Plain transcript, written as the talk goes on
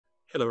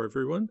Hello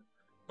everyone,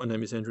 my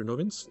name is Andrew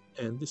Nobbins,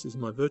 and this is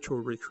my virtual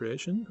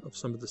recreation of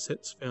some of the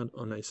sets found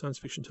on a science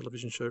fiction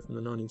television show from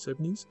the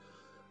 1970s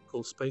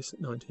called Space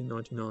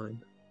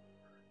 1999.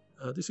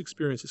 This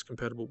experience is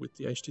compatible with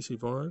the HTC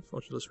Vive,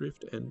 Oculus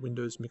Rift, and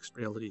Windows Mixed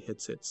Reality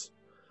headsets.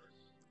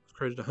 I've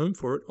created a home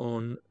for it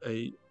on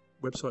a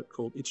website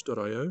called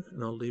itch.io,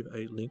 and I'll leave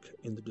a link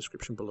in the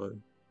description below.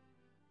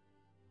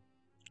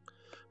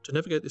 To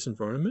navigate this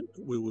environment,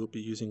 we will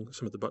be using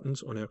some of the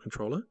buttons on our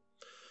controller.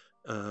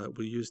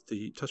 We use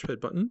the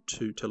touchpad button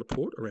to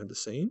teleport around the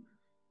scene,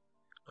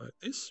 like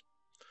this.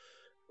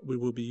 We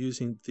will be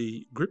using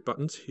the grip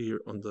buttons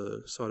here on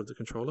the side of the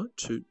controller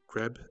to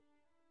grab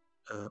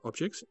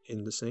objects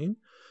in the scene,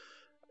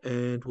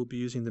 and we'll be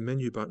using the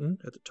menu button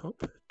at the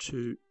top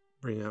to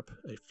bring up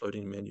a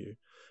floating menu.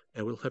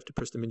 Now we'll have to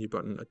press the menu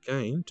button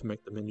again to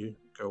make the menu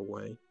go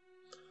away.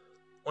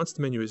 Once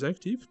the menu is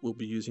active, we'll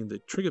be using the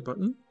trigger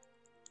button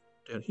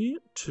down here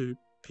to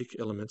pick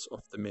elements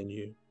off the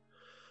menu.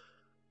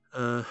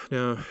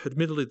 Now,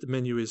 admittedly, the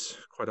menu is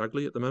quite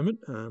ugly at the moment.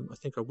 I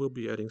think I will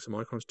be adding some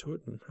icons to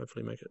it and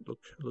hopefully make it look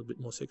a little bit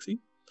more sexy.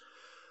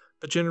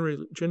 But generally,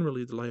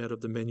 the layout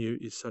of the menu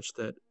is such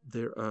that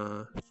there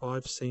are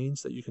 5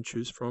 scenes that you can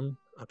choose from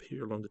up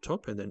here along the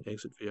top, and then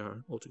exit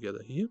VR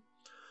altogether here.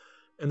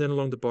 And then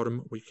along the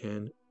bottom, we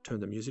can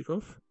turn the music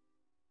off,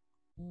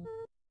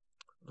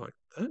 like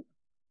that.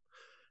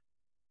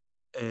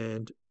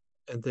 And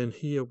then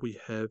here we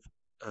have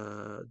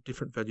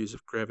different values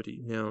of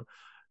gravity. Now,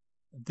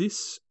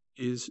 this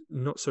is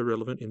not so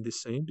relevant in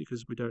this scene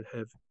because we don't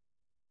have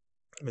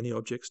many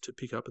objects to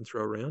pick up and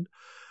throw around.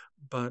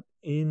 But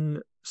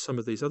in some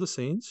of these other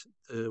scenes,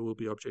 there will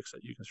be objects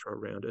that you can throw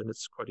around, and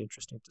it's quite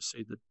interesting to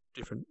see the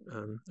different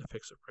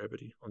effects of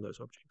gravity on those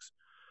objects.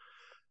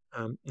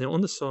 Now, on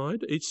the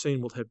side, each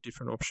scene will have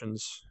different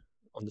options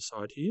on the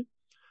side here.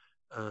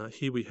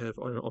 Here we have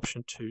an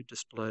option to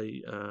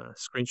display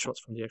screenshots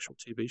from the actual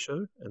TV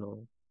show, and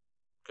I'll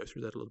go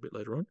through that a little bit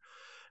later on.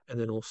 And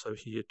then also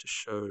here to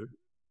show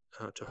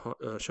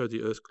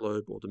the Earth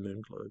globe or the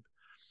Moon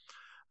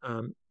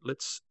globe.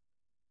 Let's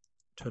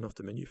turn off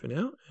the menu for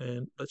now,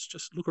 and let's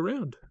just look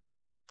around.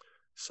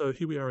 So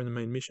here we are in the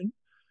main mission.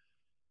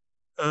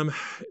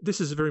 This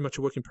is very much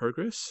a work in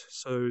progress,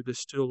 so there's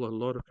still a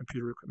lot of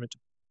computer equipment to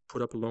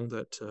put up along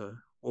that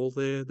wall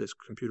there. There's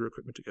computer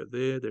equipment to go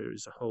there. There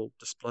is a whole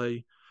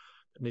display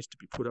that needs to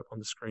be put up on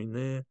the screen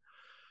there.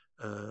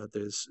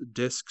 There's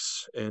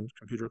desks and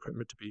computer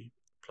equipment to be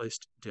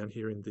placed down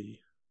here in the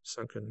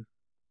sunken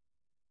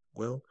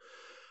well.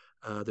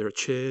 There are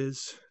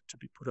chairs to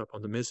be put up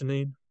on the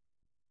mezzanine.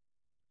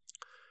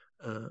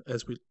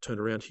 As we turn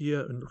around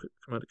here and look at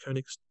Commander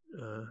Koenig's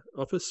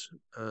office,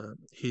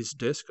 his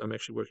desk, I'm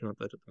actually working on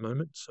that at the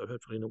moment, so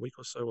hopefully in a week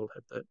or so I'll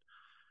have that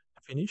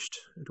finished.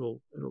 It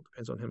all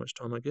depends on how much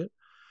time I get.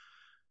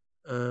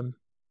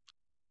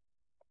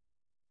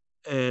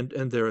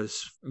 And there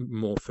is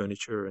more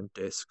furniture and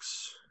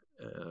desks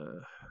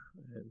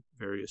and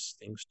various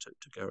things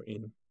to go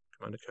in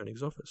Commander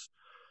Koenig's office.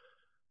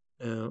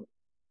 Now,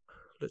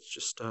 let's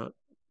just start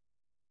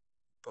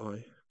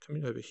by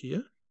coming over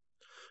here.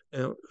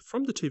 Now,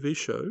 from the TV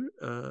show,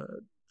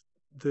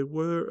 there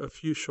were a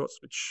few shots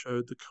which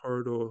showed the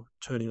corridor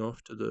turning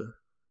off to the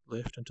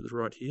left and to the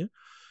right here,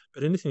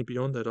 but anything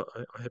beyond that,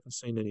 I haven't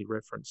seen any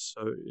reference,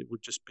 so it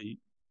would just be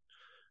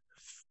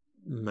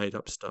made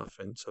up stuff,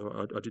 and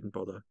so I didn't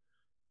bother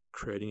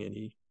creating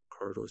any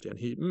corridors down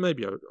here.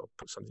 Maybe I'll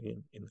put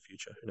something in the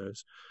future, who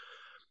knows.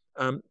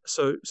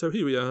 So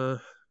here we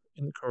are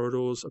in the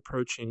corridors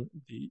approaching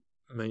the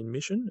main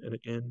mission, and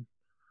again,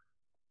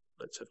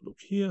 let's have a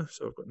look here.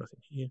 So I've got nothing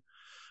here.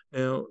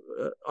 Now,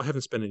 I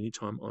haven't spent any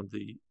time on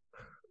the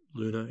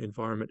lunar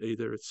environment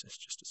either. It's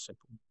just a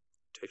simple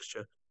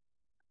texture.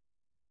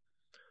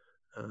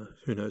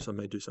 Who knows, I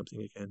may do something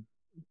again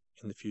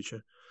in the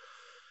future.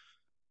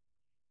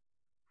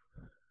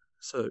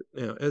 So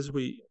now, as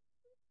we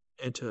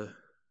enter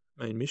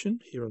main mission,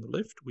 here on the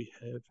left, we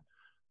have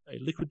a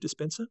liquid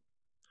dispenser.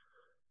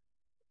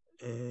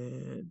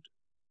 And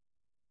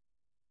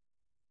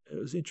it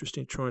was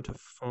interesting trying to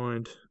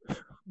find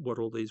what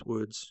all these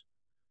words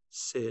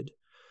said.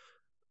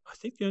 I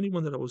think the only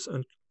one that I was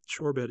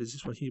unsure about is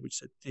this one here, which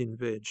said thin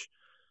veg.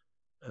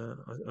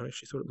 I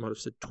actually thought it might have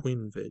said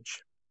twin veg.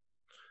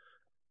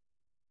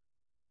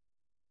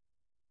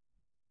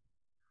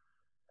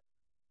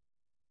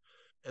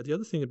 Now, the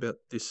other thing about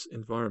this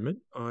environment,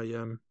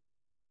 I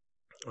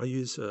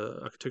use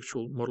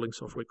architectural modeling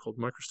software called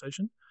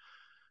MicroStation,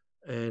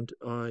 and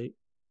I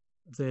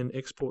then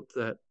export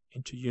that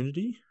into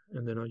Unity,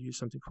 and then I use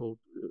something called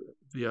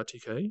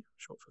VRTK,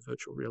 short for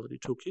Virtual Reality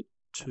Toolkit,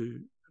 to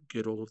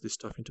get all of this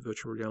stuff into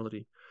virtual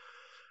reality.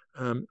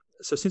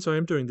 So since I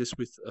am doing this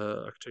with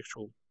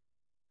architectural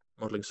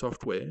modeling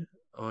software,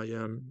 I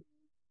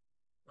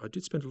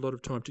did spend a lot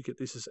of time to get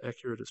this as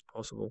accurate as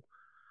possible.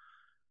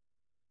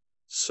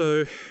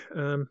 So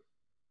it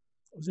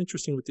was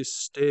interesting with this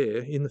stair.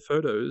 In the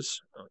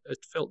photos,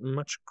 it felt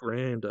much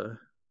grander,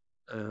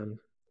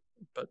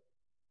 but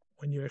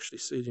when you actually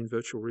see it in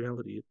virtual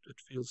reality, it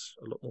feels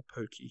a lot more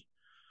pokey.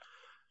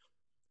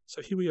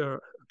 So here we are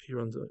up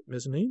here on the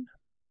mezzanine.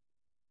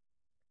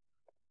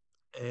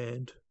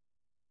 And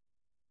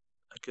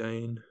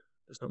again,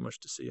 there's not much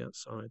to see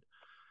outside.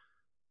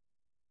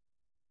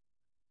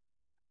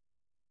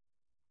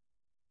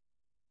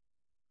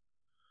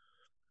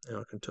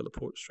 Now I can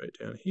teleport straight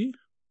down here.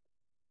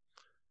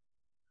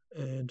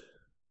 And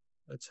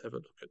let's have a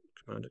look at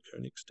Commander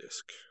Koenig's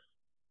desk.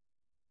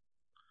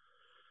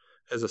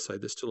 As I say,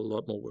 there's still a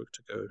lot more work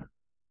to go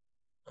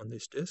on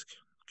this desk.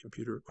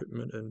 Computer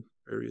equipment and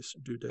various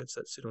doodads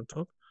that sit on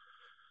top.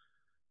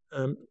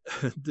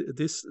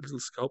 This little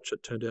sculpture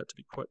turned out to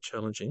be quite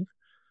challenging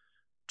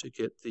to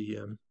get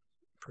the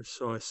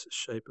precise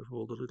shape of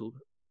all the little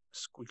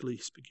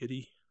squiggly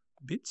spaghetti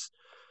bits.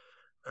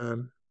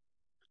 And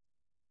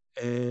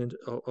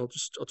I'll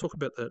talk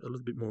about that a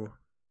little bit more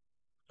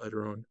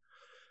later on.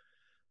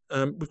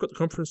 We've got the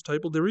conference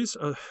table. There is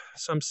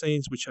some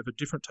scenes which have a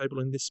different table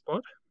in this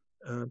spot,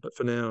 but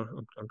for now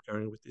I'm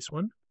going with this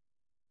one.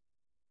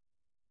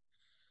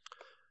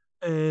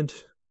 And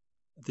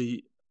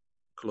the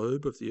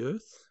globe of the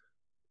Earth,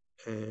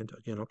 and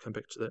again I'll come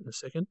back to that in a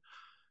second.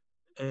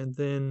 And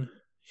then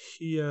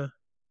here,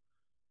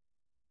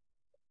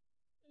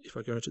 if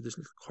I go into this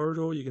little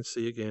corridor, you can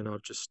see again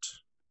I've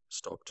just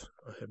stopped.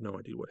 I have no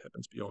idea what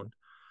happens beyond.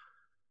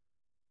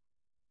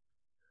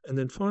 And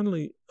then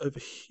finally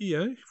over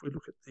here, if we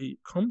look at the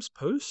comms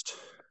post,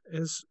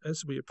 as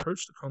we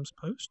approach the comms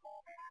post,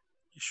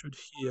 you should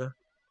hear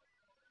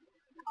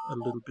a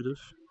little bit of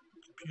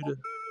computer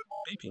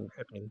beeping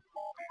happening.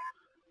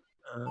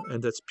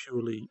 And that's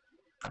purely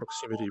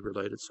proximity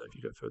related, so if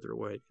you go further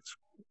away, it's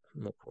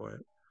more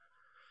quiet.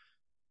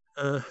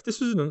 This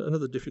is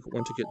another difficult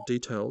one to get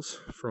details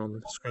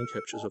from screen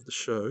captures of the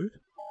show,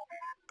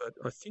 but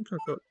I think I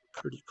got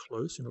pretty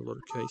close in a lot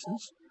of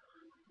cases.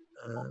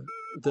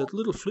 The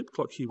little flip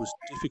clock here was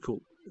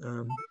difficult.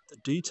 The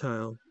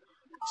detail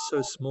is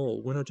so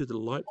small. When I do the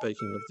light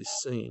baking of this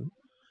scene,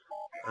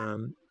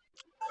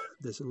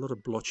 there's a lot of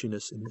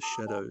blotchiness in the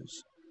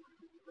shadows.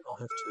 I'll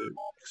have to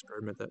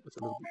experiment that with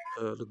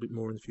a little bit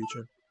more in the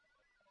future.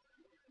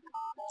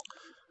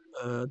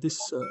 This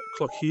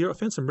clock here, I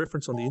found some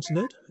reference on the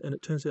internet, and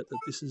it turns out that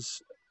this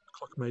is a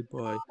clock made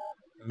by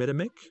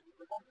Metamec,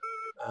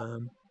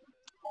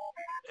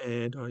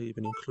 and I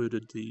even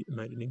included the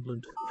Made in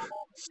England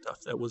stuff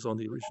that was on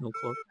the original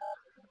clock.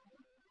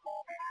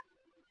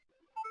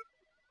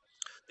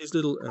 These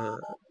little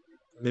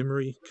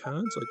memory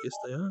cards, I guess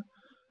they are.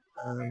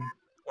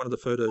 One of the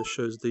photos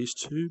shows these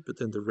two, but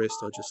then the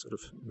rest I just sort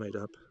of made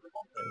up,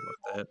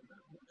 like that,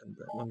 and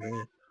that one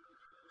there.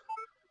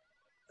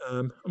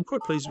 I'm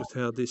quite pleased with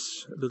how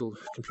this little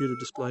computer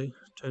display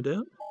turned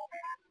out.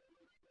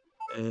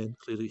 And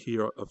clearly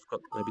here I've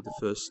got maybe the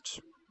first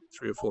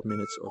 3 or 4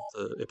 minutes of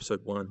the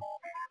episode 1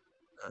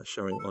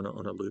 showing on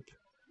a loop.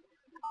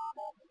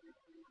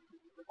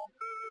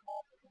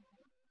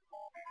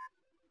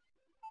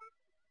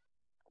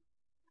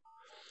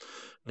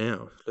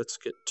 Now, let's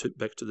get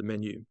back to the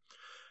menu.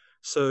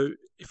 So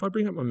if I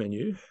bring up my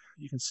menu,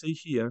 you can see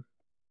here,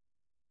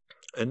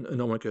 and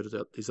I won't go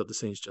to these other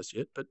scenes just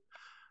yet, but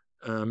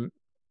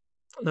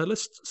now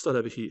let's start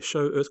over here,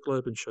 show Earth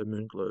globe and show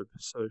Moon globe.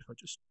 So if I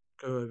just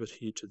go over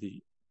here to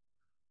the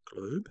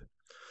globe,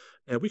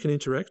 now we can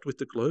interact with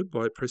the globe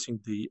by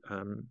pressing the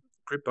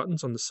grip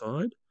buttons on the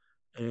side,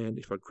 and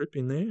if I grip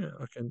in there,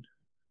 I can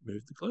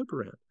move the globe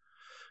around.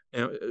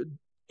 Now,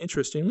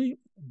 interestingly,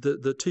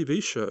 the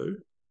TV show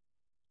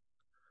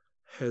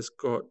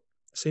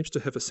seems to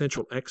have a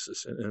central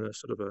axis and a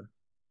sort of a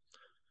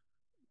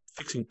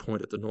fixing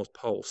point at the North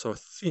Pole. So I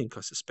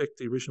suspect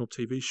the original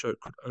TV show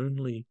could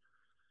only,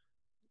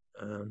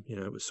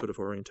 was sort of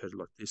orientated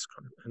like this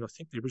kind of, and I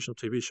think the original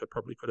TV show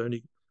probably could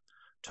only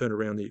turn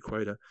around the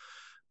equator,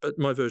 but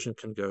my version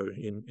can go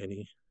in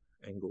any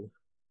angle.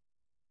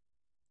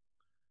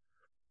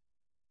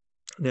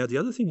 Now, the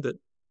other thing that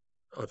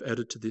I've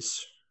added to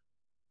this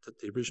that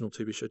the original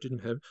TV show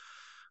didn't have,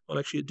 well,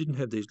 actually, it didn't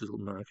have these little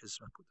markers.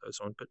 I put those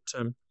on, but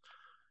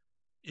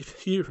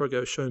if I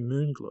go show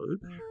Moon globe,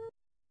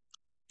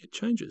 it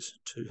changes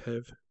to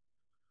have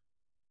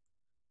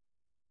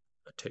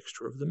a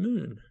texture of the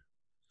moon.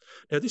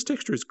 Now, this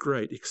texture is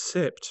great,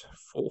 except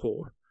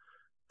for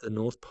the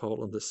North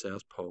Pole and the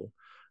South Pole.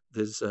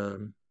 There's,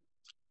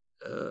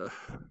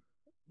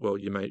 well,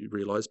 you may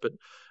realise, but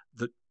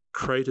the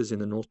craters in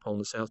the North Pole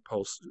and the South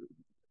Pole,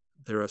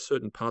 there are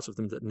certain parts of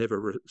them that never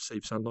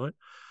receive sunlight.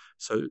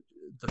 So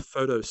the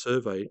photo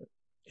survey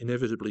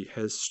inevitably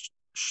has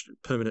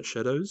permanent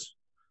shadows,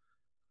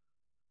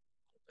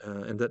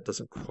 and that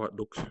doesn't quite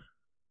look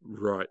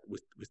right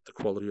with the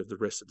quality of the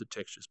rest of the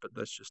textures, but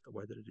that's just the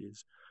way that it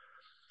is.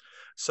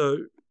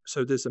 So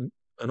there's an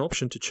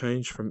option to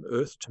change from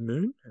Earth to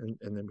Moon, and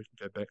then we can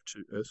go back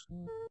to Earth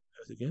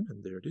again,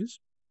 and there it is.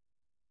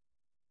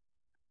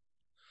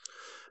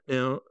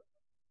 Now,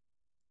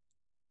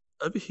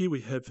 over here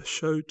we have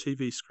show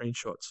TV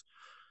screenshots.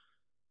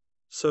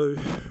 So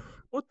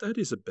what that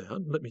is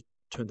about, let me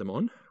turn them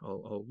on.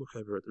 I'll look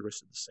over at the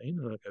rest of the scene,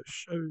 and I'll go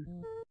show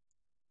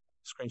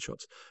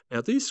screenshots.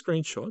 Now, these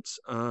screenshots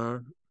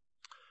are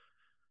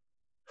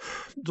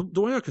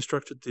The way I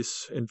constructed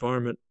this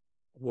environment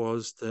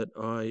was that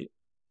I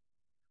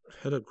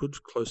had a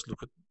good close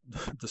look at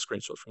the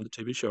screenshots from the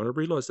TV show, and I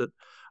realized that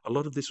a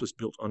lot of this was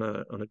built on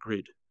a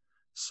grid.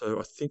 So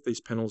I think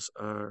these panels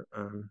are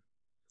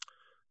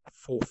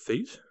 4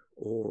 feet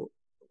or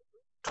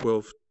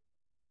 12,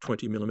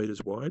 20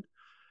 millimeters wide,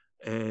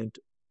 and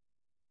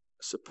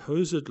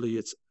supposedly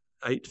it's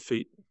 8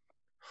 feet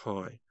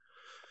high.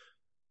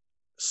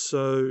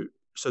 So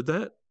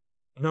that,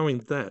 knowing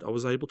that, I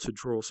was able to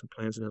draw some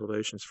plans and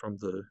elevations from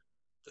the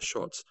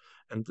shots,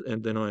 and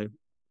then I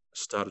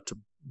started to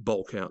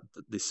bulk out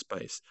this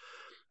space.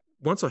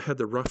 Once I had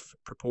the rough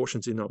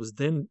proportions in, I was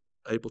then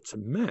able to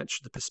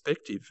match the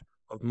perspective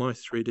of my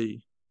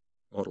 3D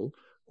model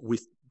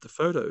with the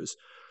photos.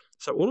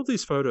 So all of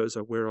these photos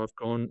are where I've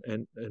gone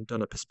and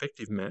done a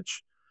perspective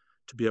match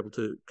to be able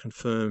to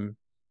confirm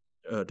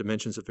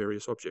dimensions of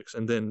various objects,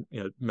 and then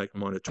make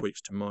minor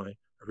tweaks to my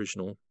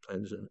original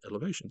plans and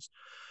elevations.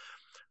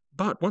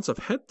 But once I've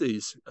had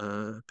these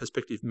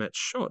perspective match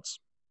shots,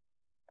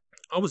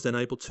 I was then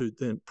able to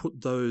then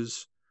put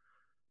those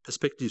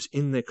perspectives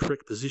in their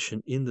correct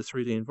position in the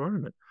 3D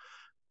environment.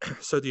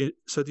 So the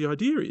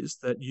idea is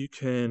that you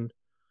can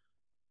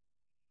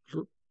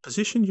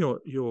position your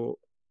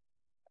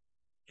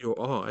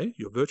eye,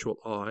 your virtual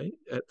eye,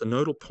 at the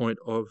nodal point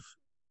of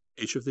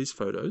each of these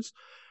photos,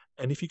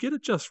 and if you get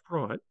it just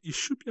right, you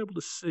should be able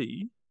to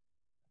see.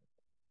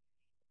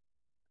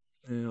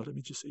 Now, let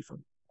me just see if I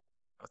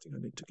think I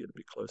need to get a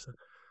bit closer.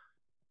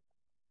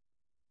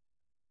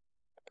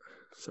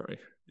 Sorry,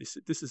 this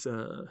is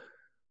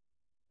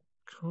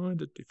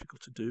kind of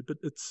difficult to do, but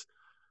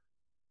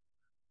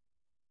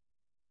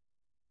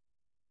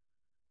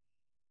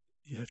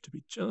you have to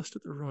be just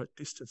at the right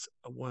distance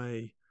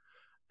away,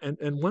 and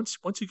once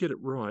you get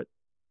it right,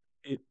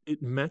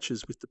 it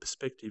matches with the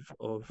perspective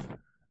of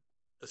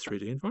the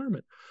 3D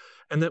environment,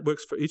 and that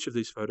works for each of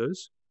these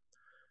photos.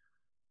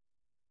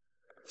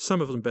 Some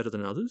of them better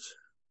than others,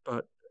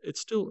 but it's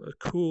still a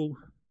cool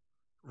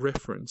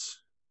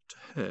reference to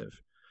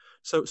have.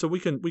 So we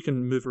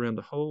can move around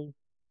the whole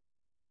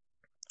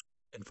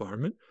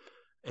environment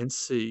and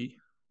see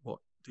what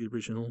the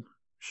original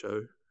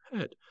show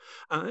had,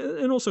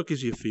 and also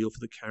gives you a feel for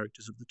the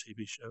characters of the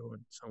TV show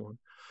and so on.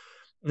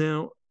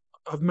 Now,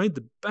 I've made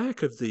the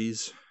back of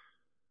these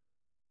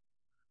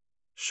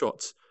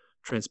shots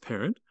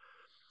transparent,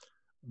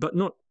 but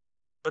not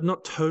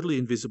totally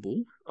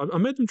invisible. I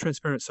made them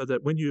transparent so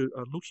that when you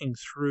are looking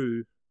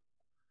through,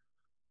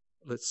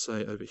 let's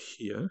say over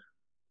here,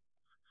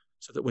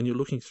 so that when you're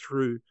looking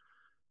through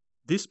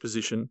this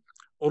position,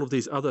 all of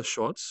these other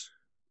shots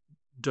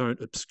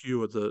don't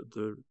obscure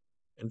the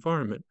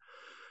environment.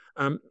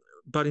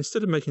 But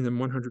instead of making them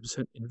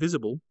 100%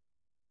 invisible,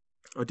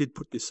 I did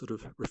put this sort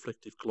of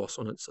reflective gloss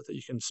on it so that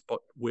you can spot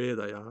where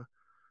they are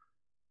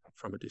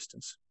from a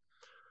distance.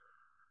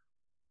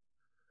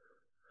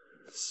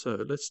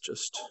 So let's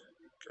just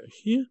go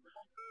here.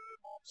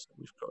 So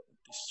we've got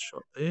this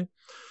shot there.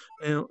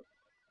 Now,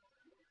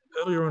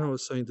 earlier on I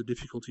was saying the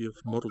difficulty of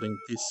modeling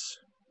this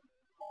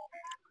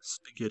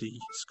spaghetti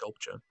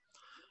sculpture.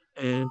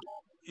 And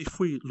if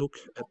we look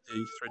at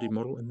the 3D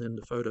model and then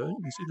the photo, you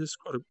can see there's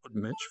quite a good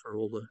match for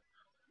all the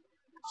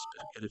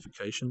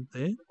spaghettification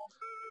there.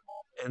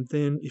 And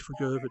then if we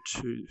go over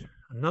to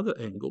another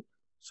angle,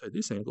 say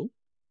this angle,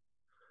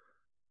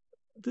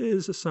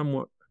 there's a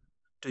somewhat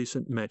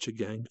decent match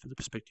again for the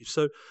perspective.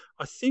 So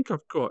I think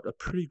I've got a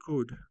pretty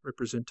good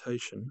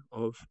representation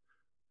of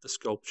the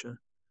sculpture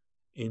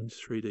in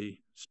 3D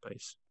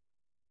space.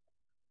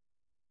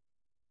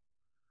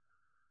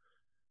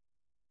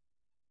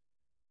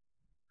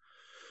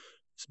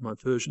 It's my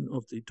version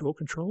of the door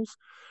controls.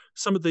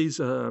 Some of these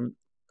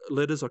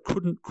letters I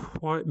couldn't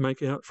quite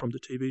make out from the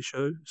TV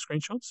show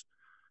screenshots,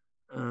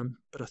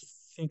 but I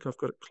think I've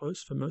got it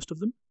close for most of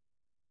them.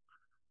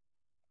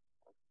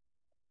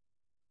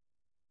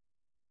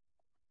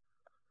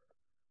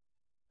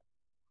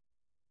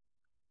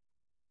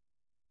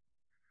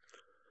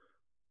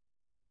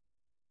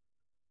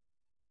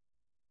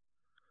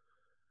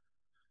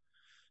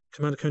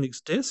 Commander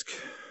Koenig's desk.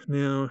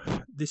 Now,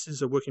 this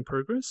is a work in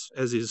progress,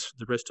 as is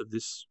the rest of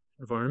this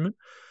environment.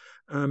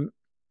 I'm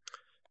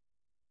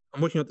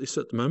working on this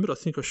at the moment. I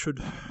think I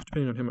should,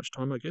 depending on how much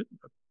time I get,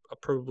 I'll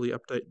probably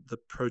update the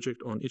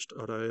project on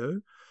itch.io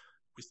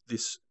with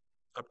this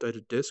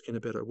updated desk in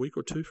about a week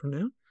or two from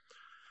now.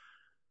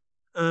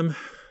 There's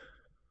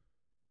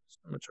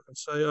not much I can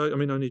say. I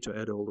mean, I need to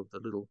add all of the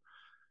little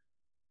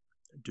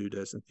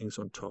doodads and things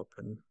on top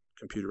and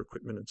computer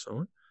equipment and so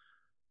on.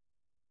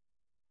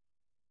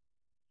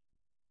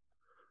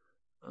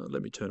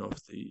 Let me turn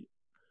off the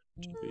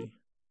TV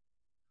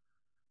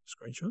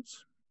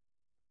screenshots.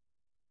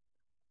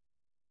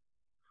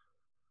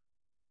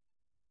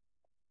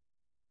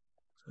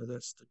 So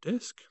that's the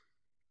desk.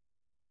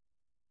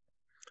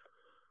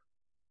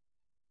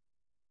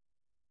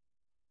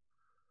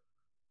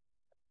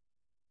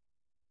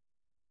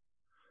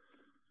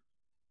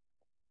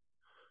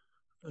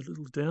 A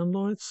little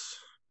downlights.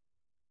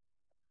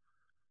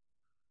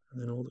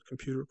 and then all the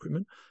computer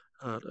equipment.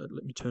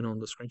 Let me turn on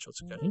the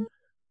screenshots again,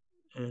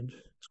 and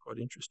it's quite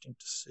interesting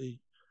to see.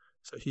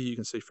 So here you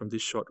can see from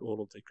this shot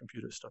all of the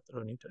computer stuff that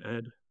I need to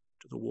add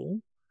to the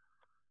wall.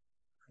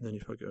 And then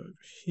if I go over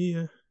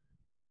here,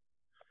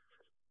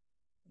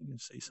 you can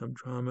see some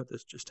drama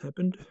that's just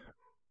happened.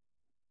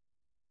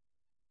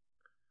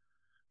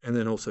 And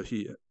then also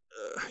here,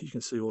 you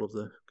can see all of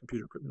the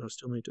computer equipment I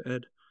still need to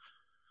add.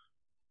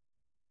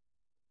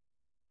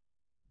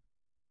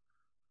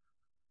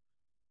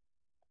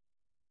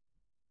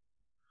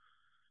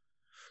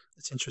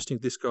 It's interesting,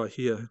 this guy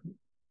here,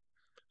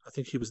 I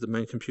think he was the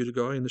main computer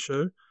guy in the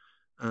show,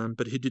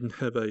 but he didn't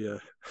have a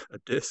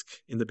desk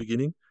in the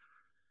beginning.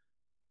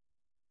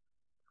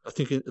 I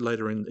think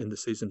later in the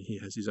season he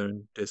has his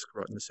own desk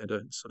right in the center.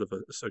 It's sort of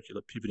a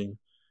circular pivoting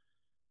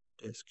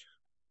desk.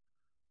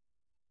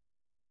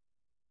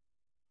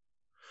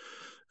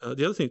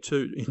 The other thing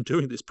too, in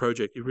doing this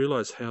project, you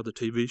realize how the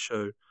TV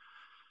show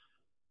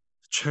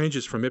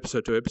changes from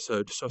episode to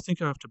episode. So I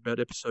think after about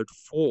episode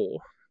 4,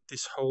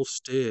 this whole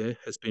stair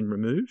has been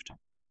removed.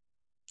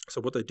 So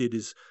what they did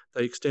is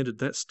they extended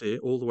that stair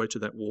all the way to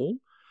that wall.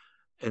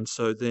 And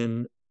so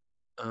then,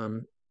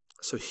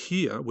 so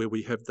here where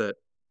we have that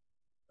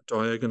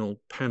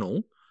diagonal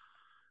panel,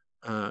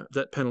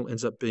 that panel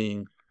ends up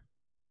being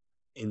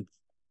in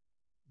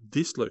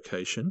this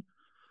location.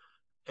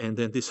 And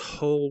then this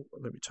whole,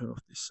 let me turn off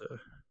this,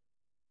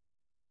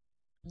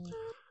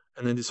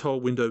 and then this whole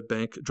window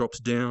bank drops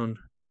down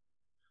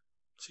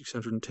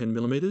 610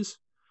 millimeters.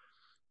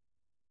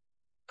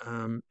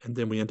 And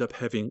then we end up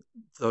having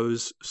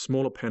those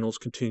smaller panels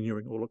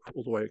continuing all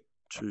the way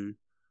to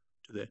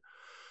there.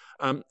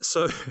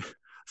 So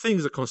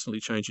things are constantly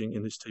changing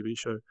in this TV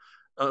show.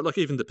 Like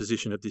even the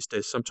position of this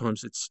desk,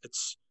 sometimes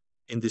it's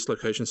in this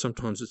location,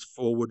 sometimes it's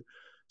forward,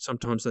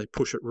 sometimes they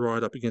push it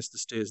right up against the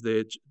stairs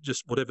there,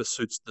 just whatever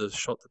suits the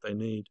shot that they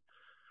need.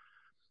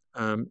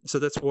 So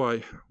that's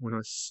why when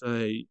I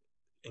say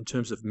in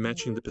terms of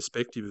matching the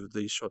perspective of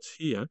these shots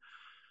here,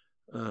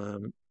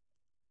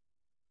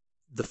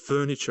 the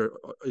furniture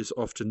is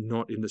often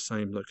not in the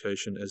same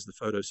location as the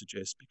photo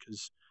suggests,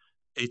 because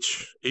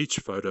each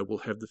photo will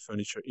have the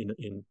furniture in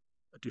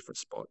a different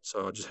spot.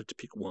 So I just have to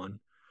pick one.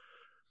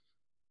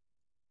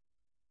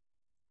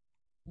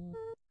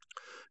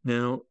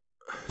 Now,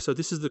 so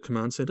this is the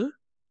command center,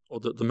 or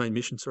the main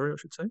mission, sorry, I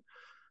should say.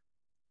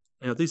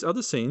 Now, these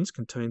other scenes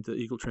contain the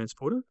Eagle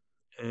transporter,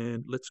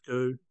 and let's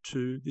go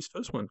to this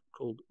first one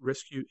called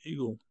Rescue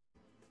Eagle.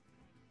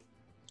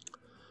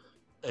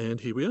 And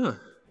here we are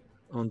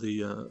on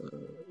the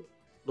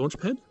launch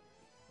pad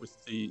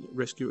with the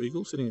Rescue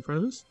Eagle sitting in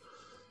front of us.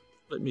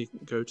 Let me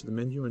go to the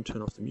menu and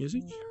turn off the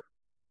music.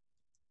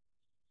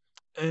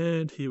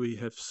 And here we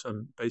have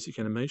some basic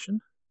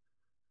animation.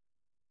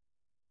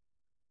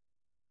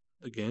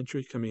 The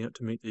gantry coming out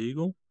to meet the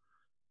eagle.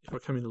 If I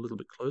come in a little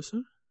bit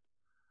closer,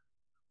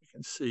 we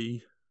can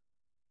see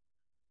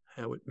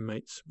how it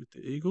mates with the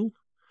eagle.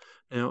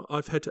 Now,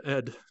 I've had to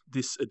add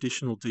this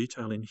additional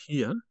detail in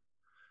here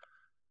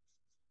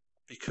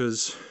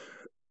because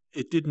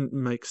it didn't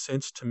make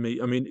sense to me.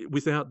 I mean,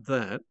 without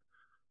that,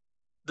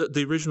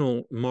 the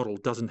original model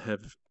doesn't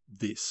have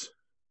this.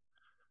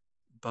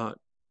 But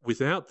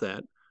without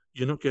that,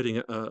 you're not getting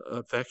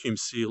a vacuum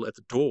seal at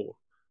the door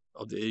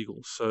of the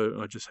eagle.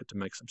 So I just had to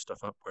make some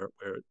stuff up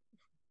where it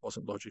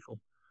wasn't logical.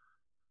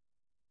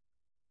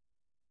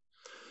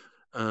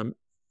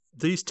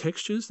 These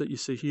textures that you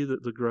see here,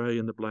 the grey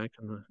and the black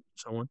and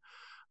so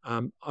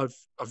on,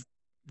 I've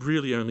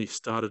really only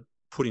started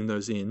putting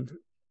those in,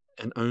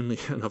 and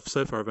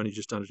so far I've only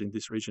just done it in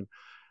this region.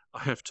 I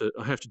have to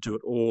do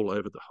it all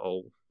over the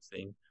whole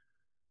thing.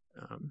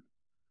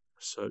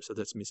 So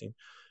that's missing.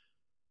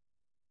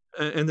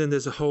 And then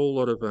there's a whole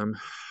lot of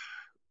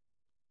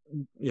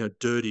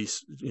dirty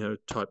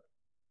type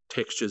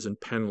textures and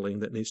paneling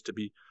that needs to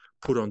be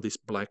put on this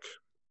black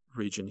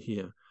region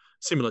here,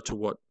 similar to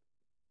what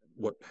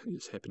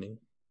is happening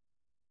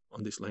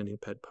on this landing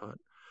pad part.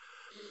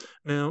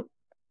 Now,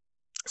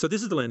 so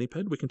this is the landing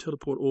pad. We can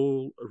teleport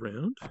all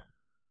around,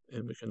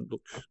 and we can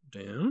look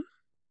down,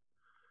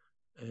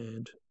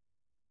 and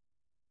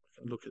we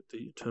can look at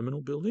the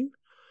terminal building.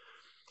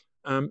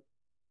 And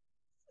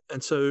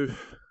so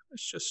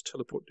let's just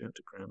teleport down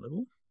to ground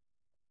level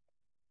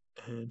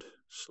and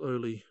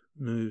slowly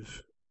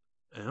move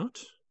out.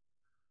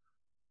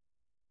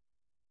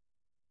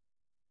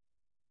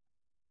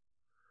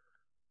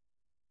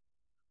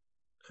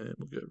 And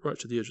we'll go right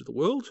to the edge of the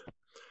world.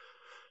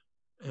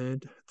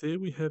 And there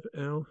we have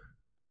our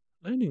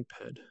landing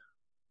pad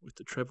with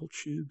the travel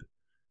tube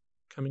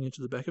coming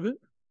into the back of it.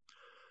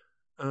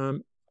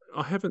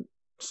 I haven't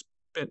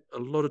spent a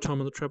lot of time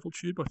on the travel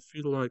tube. I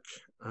feel like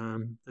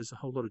there's a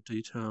whole lot of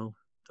detail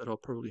that I'll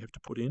probably have to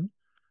put in.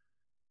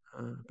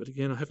 But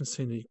again, I haven't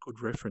seen any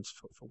good reference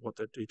for what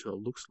that detail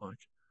looks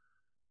like.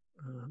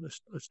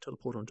 Let's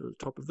teleport onto the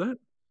top of that.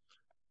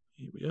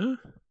 Here we are.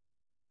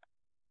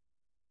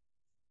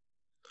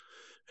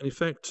 And in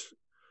fact,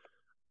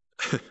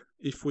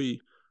 if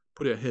we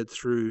put our head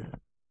through,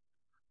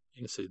 you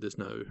can see there's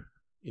no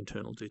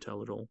internal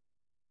detail at all.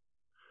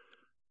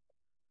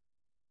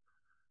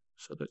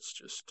 So let's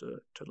just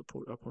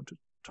teleport up onto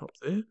top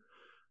there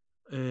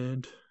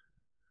and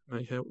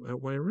make our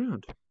way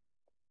around.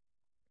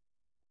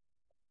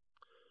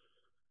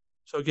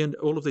 So again,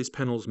 all of these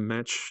panels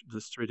match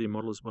this 3D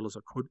model as well as I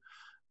could,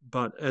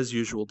 but as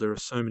usual, there are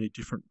so many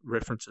different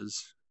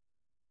references,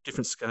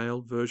 different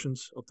scale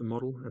versions of the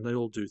model, and they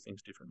all do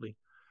things differently.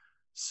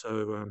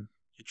 So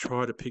you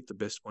try to pick the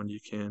best one you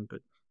can,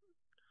 but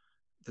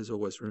there's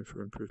always room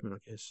for improvement,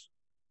 I guess.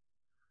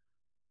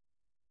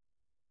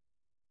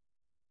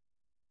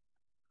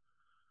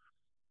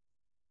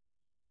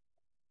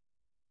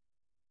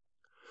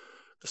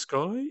 The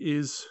sky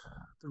is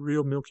the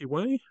real Milky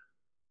Way.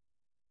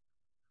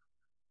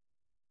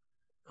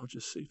 I'll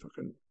just see if I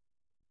can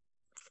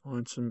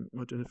find some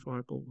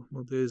identifiable.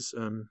 Well, there's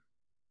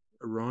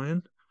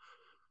Orion.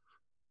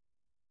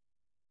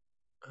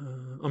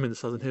 I'm in the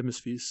southern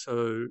hemisphere,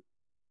 so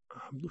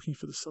I'm looking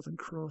for the Southern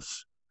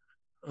Cross.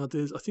 I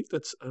think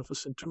that's Alpha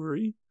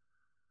Centauri.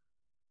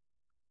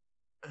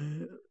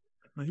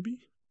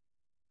 Maybe.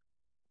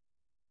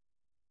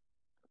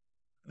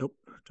 Nope,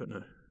 don't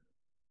know.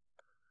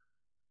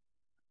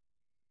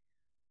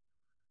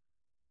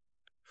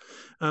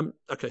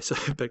 Okay, so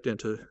back down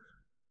to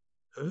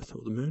Earth,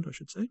 or the Moon, I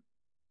should say.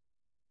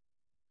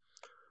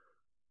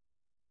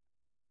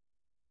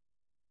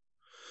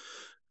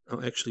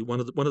 Oh, actually, one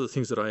of the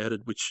things that I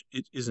added, which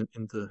it isn't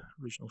in the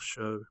original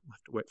show, I'll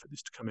have to wait for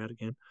this to come out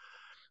again.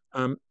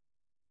 And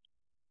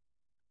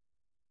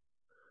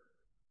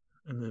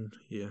then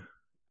here,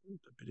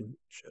 a bit in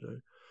shadow.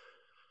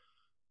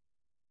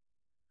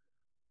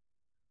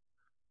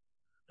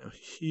 Now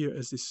here,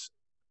 as this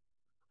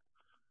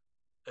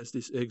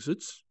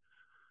exits,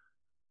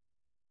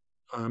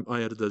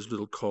 I added those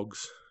little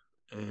cogs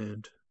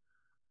and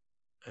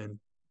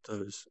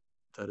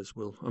that as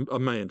well. I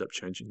may end up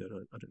changing that.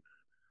 I don't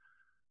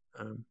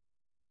know.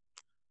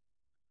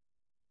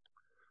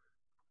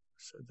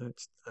 So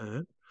that's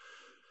that.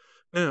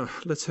 Now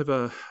let's have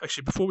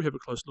actually, before we have a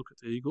close look at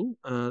the eagle,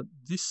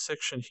 this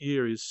section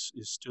here is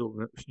still,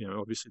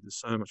 obviously there's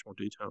so much more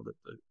detail that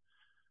the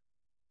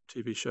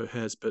TV show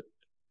has, but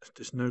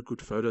there's no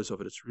good photos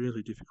of it. It's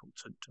really difficult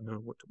to know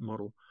what to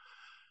model.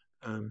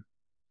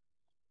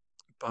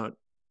 But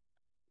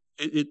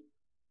it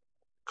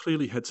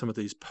clearly had some of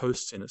these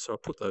posts in it, so I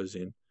put those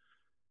in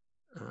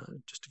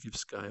just to give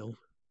scale.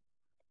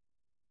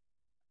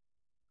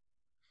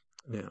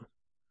 Now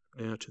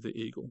to the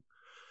eagle.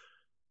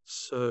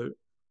 So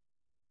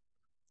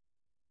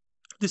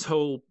this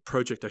whole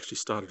project actually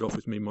started off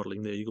with me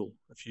modelling the eagle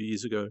a few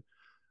years ago.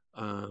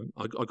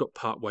 I got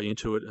part way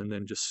into it and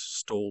then just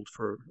stalled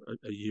for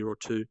a year or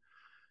two.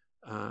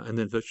 And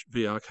then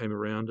VR came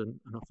around and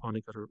I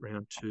finally got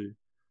around to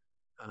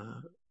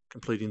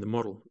completing the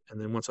model. And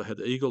then once I had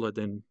the eagle, I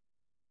then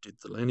did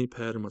the landing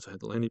pad. And once I had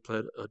the landing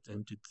pad, I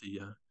then did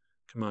the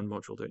command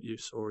module that you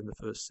saw in the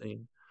first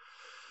scene.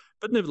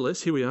 But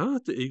nevertheless, here we are,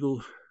 the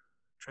eagle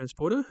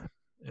transporter,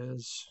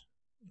 as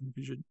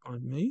envisioned by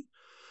me.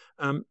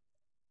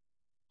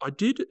 I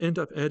did end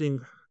up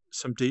adding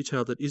some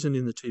detail that isn't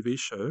in the TV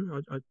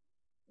show.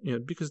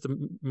 Because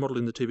the model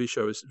in the TV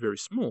show is very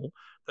small,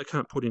 they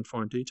can't put in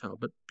fine detail.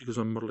 But because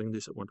I'm modeling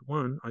this at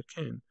 1:1, I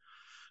can.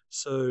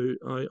 So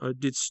I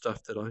did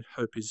stuff that I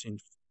hope is in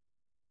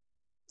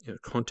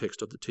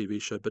context of the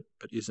TV show, but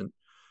isn't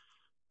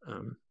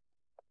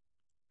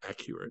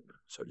accurate,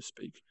 so to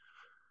speak.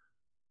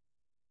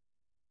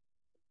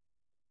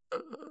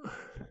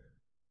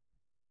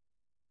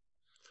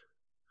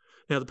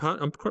 Now,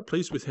 I'm quite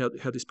pleased with how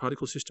this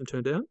particle system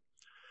turned out.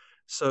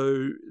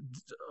 So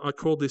I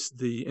call this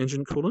the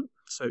engine coolant.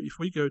 So if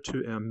we go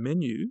to our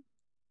menu,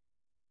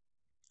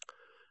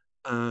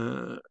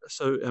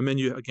 so our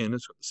menu, again,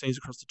 it's got the scenes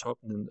across the top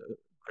and then the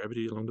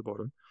gravity along the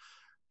bottom.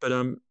 But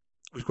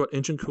we've got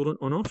engine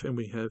coolant on off and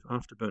we have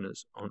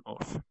afterburners on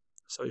off.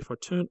 So if I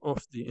turn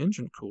off the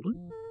engine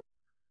coolant,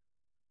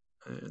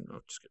 and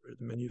I'll just get rid of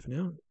the menu for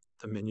now,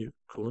 the menu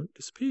coolant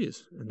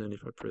disappears. And then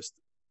if I press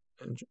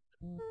engine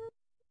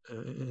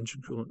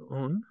coolant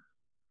on,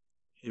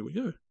 here we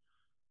go.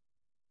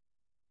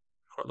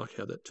 Quite like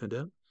how that turned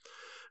out.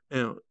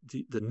 Now,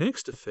 the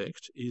next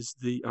effect is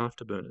the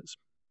afterburners.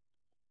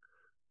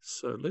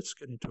 So let's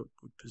get into a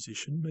good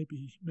position,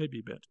 maybe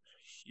about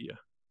here.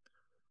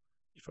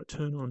 If I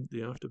turn on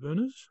the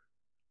afterburners,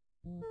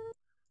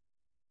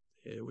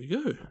 there we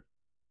go.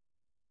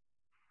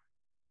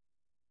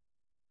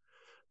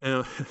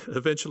 Now,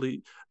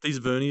 eventually, these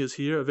verniers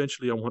here,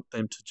 eventually I want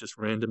them to just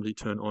randomly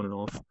turn on and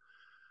off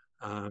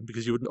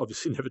because you would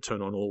obviously never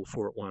turn on all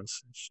four at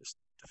once. It just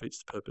defeats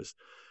the purpose.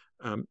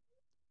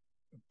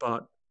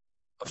 But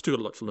I've still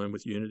got a lot to learn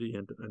with Unity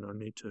and I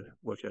need to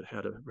work out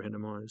how to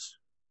randomize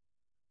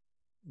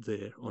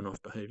their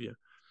on-off behavior.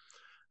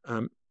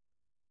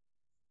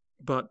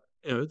 But,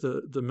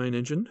 the main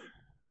engine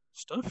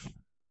stuff,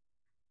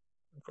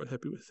 I'm quite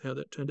happy with how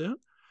that turned out.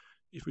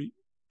 If we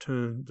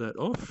turn that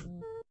off,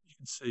 you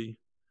can see,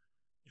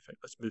 in fact,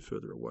 let's move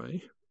further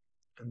away.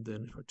 And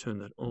then if I turn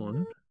that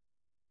on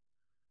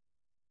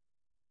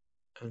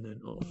and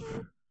then off,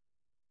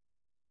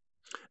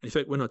 In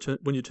fact, when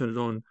you turn it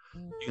on,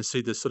 you can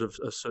see there's sort of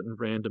a certain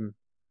random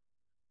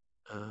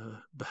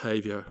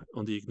behavior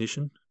on the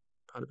ignition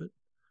part of it.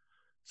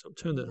 So I'll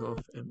turn that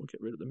off and we'll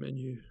get rid of the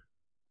menu.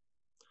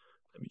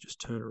 Let me just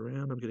turn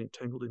around. I'm getting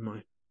tangled in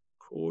my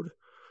cord.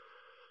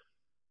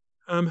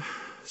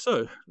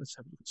 So let's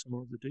have a look at some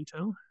more of the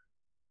detail.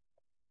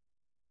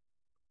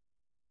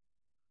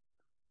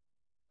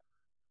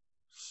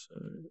 So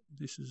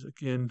this is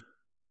again,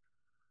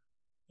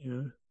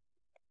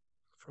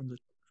 from the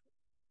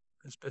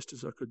as best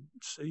as I could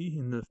see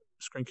in the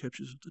screen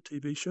captures of the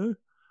TV show.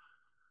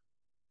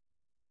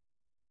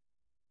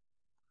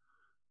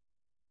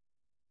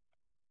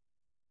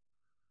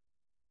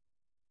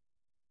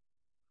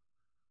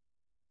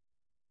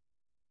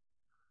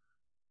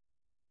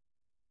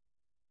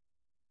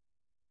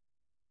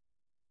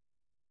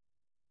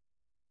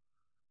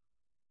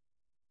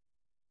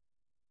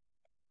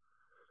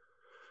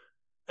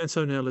 And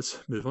so now let's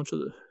move on to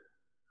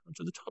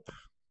the top.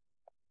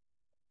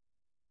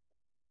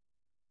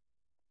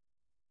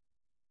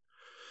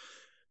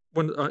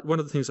 One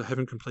of the things I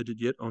haven't completed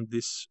yet on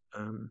this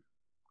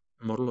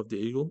model of the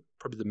Eagle,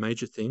 probably the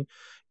major thing,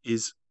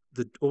 is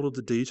all of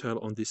the detail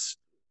on this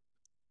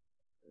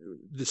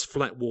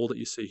flat wall that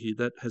you see here.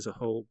 That has a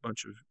whole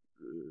bunch of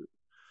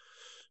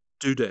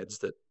doodads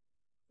that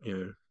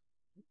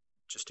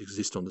just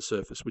exist on the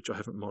surface, which I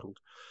haven't modeled.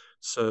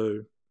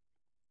 So,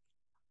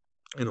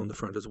 and on the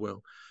front as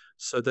well.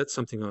 So that's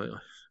something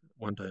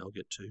one day I'll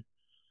get to.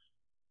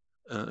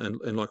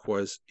 And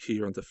likewise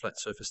here on the flat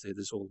surface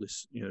there's all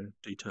this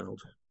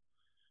detailed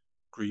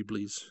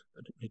greeblies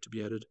that need to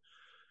be added.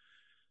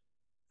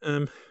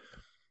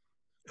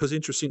 Because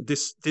interesting,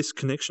 this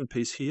connection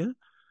piece here,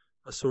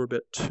 I saw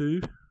about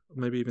 2 or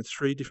maybe even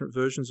 3 different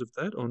versions of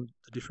that on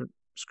the different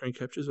screen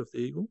captures of the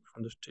Eagle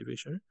from the TV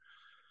show.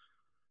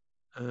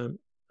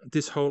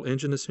 This whole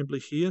engine assembly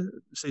here,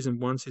 season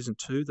 1, season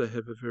 2, they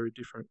have a very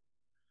different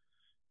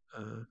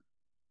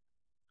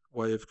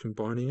way of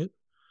combining it.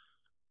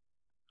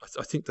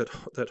 I think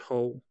that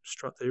whole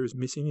strut there is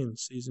missing in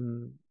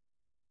season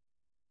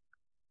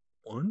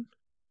 1.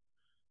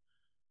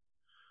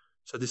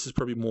 So this is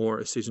probably more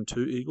a season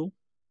 2 Eagle,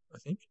 I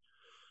think.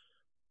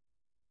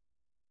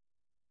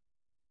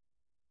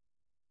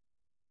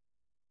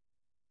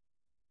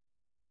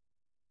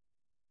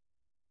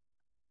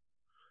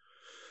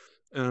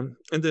 And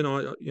then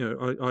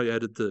I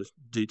added the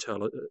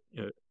detail,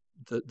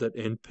 that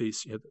end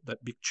piece,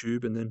 that big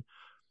tube, and then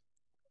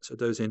so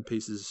those end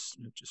pieces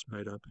just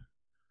made up.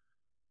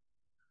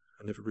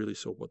 I never really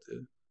saw what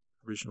the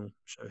original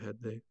show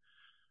had there.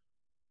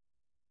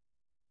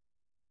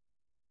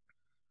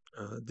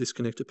 This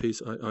connector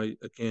piece, I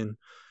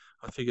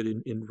figured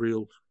in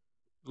real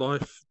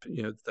life,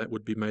 that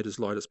would be made as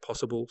light as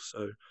possible.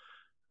 So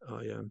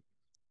I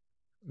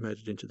made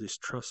it into this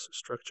truss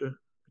structure,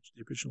 which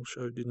the original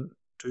show didn't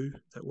do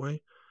that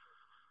way.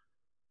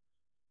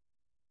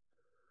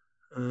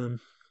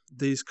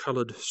 These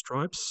coloured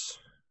stripes,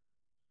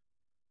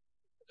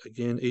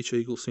 again, each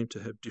Eagle seemed to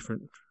have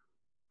different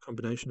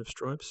combination of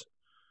stripes.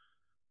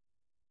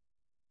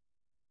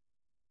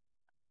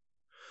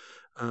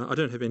 I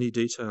don't have any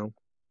detail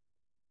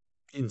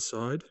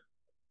inside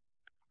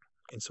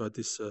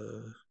this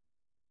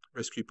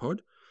rescue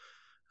pod.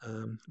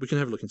 We can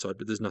have a look inside,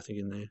 but there's nothing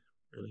in there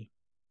really.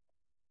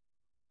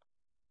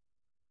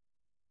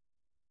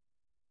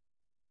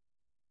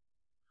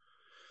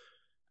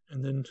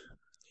 And then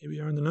here we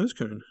are in the nose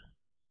cone.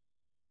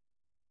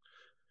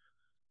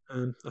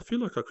 I feel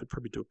like I could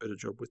probably do a better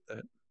job with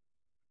that,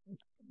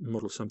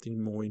 model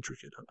something more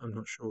intricate. I'm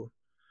not sure.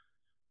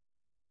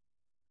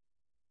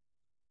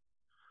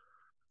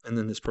 And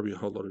then there's probably a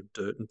whole lot of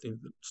dirt and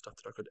stuff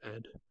that I could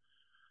add.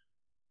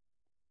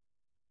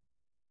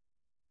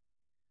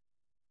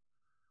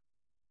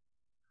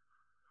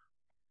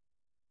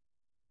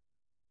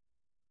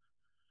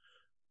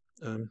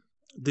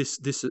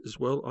 This as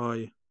well,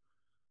 I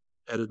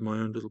added my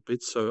own little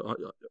bits. So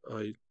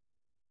I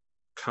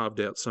carved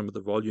out some of the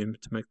volume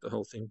to make the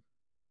whole thing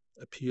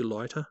appear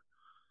lighter.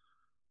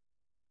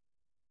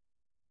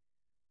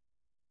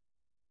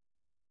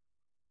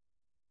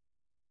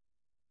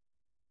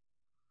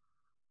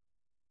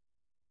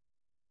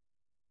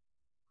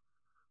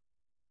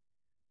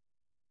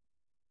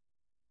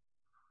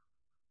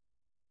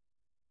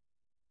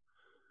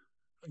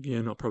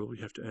 Again, I'll probably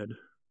have to add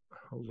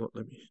a whole lot.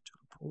 Let me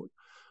teleport.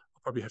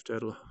 I'll probably have to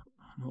add a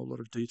whole lot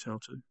of detail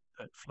to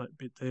that flat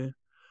bit there.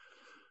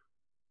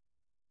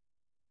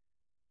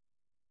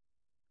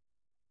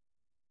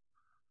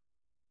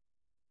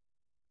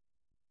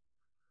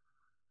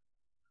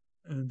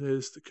 And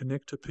there's the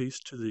connector piece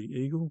to the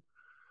Eagle,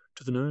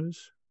 to the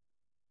nose.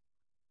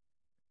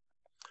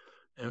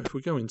 Now, if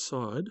we go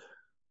inside,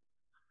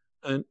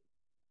 and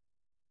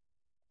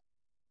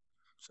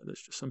so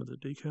that's just some of the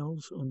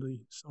decals on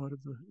the side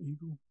of the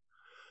Eagle.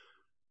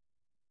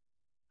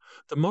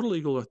 The model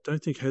Eagle, I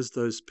don't think has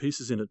those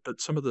pieces in it, but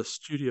some of the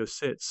studio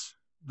sets,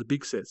 the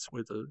big sets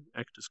where the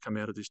actors come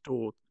out of this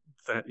door,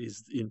 that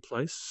is in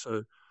place.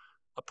 So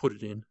I put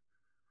it in.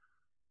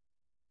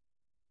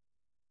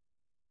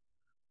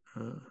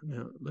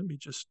 Now, let me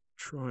just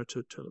try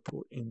to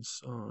teleport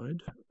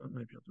inside.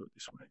 Maybe I'll do it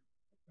this way.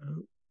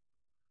 No.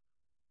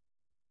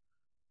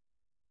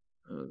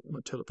 My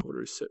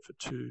teleporter is set for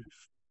too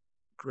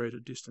great a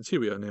distance. Here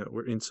we are now.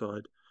 We're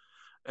inside.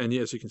 And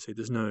yeah, as you can see,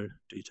 there's no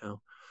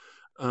detail.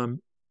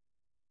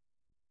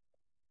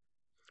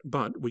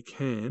 But we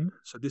can,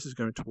 so this is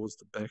going towards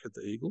the back of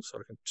the eagle, so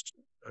I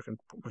can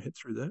put my head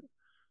through that.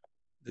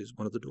 There's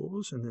one of the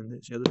doors, and then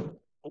there's the other door.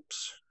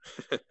 Oops.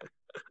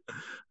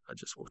 I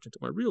just walked into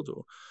my real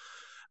door.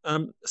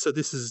 So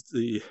this is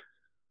the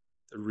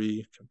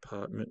rear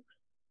compartment.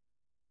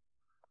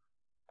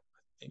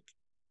 I think,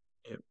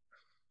 yep.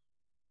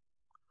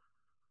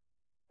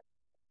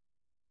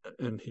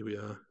 And here we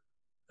are.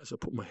 As I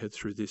put my head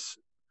through this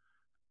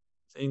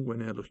thing, we're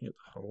now looking at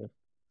the whole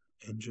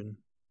engine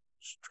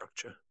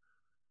structure.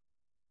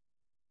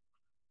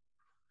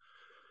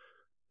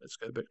 Let's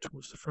go back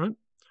towards the front.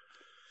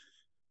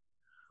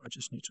 I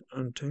just need to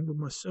untangle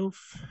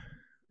myself,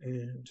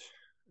 and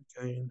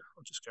again,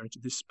 I'll just go into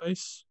this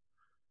space,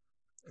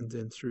 and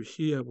then through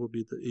here will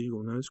be the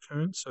eagle nose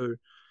cone. So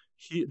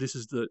here, this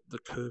is the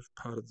curved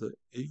part of the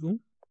eagle,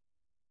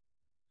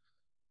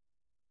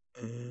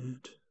 and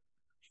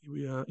here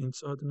we are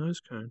inside the nose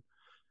cone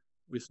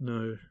with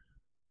no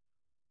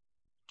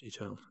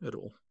detail at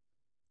all.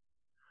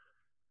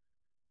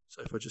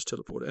 So if I just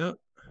teleport out,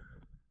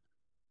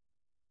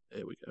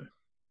 there we go.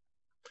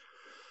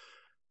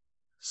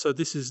 So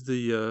this is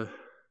the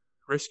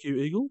rescue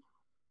eagle,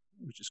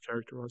 which is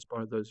characterized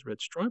by those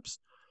red stripes.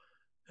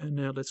 And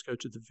now let's go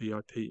to the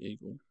VIP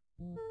eagle.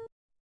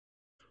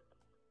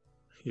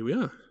 Here we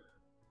are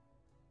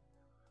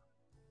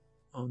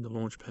on the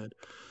launch pad.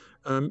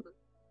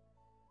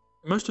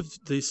 Most of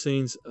these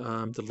scenes,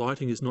 the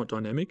lighting is not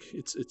dynamic.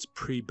 It's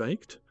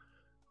pre-baked.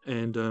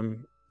 And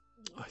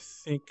I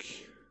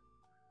think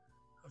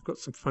I've got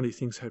some funny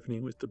things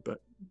happening with the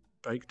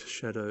baked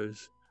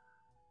shadows.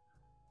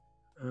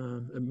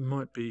 It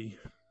might be,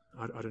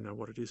 I don't know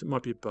what it is. It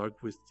might be a bug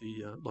with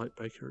the light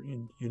baker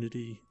in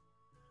Unity,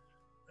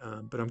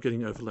 but I'm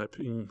getting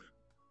overlapping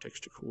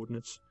texture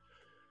coordinates.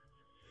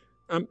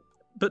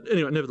 But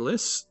anyway,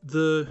 nevertheless,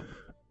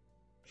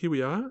 here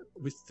we are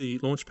with the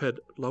launch pad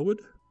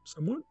lowered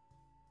somewhat,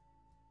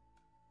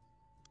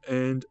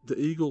 and the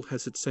eagle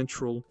has its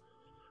central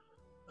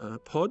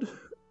pod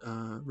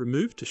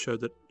removed to show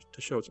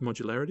its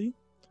modularity.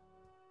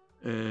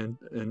 And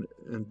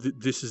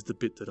this is the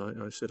bit that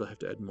I said I have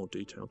to add more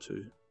detail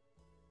to.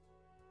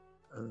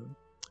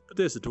 But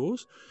there's the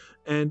doors,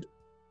 and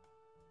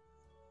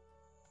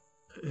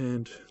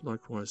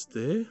likewise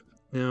there.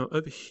 Now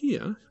over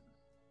here,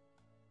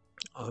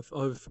 I've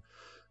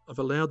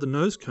allowed the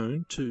nose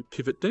cone to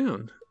pivot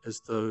down as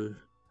though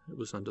it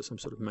was under some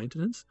sort of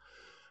maintenance,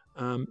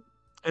 and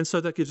so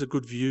that gives a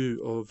good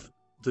view of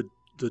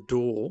the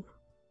door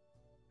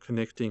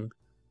connecting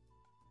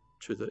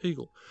to the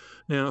eagle.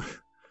 Now,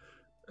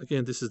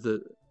 again, this is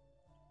the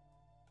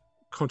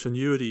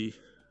continuity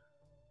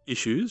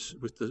issues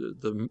with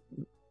the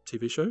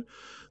TV show.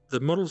 The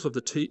models of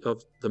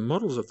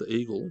the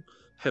eagle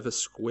have a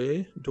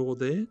square door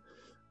there,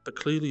 but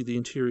clearly the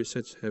interior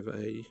sets have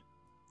a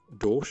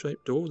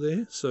door-shaped door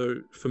there.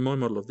 So for my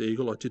model of the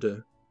eagle, I did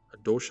a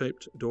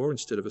door-shaped door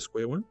instead of a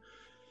square one.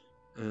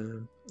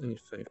 And in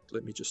fact,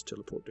 let me just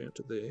teleport down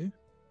to there.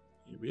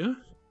 Here we are.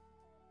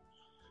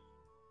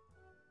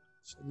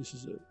 So this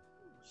is a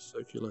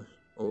circular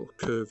or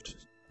curved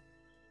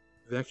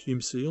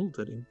vacuum seal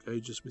that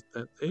engages with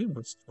that there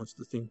once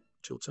the thing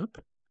tilts up.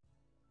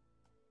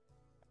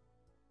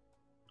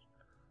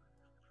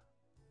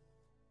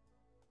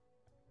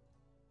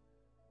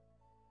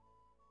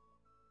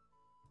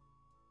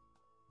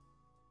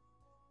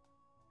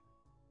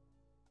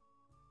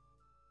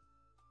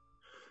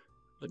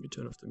 Let me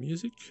turn off the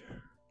music.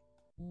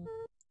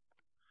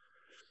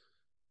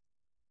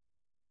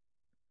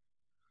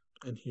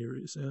 And here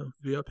is our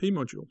VIP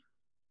module.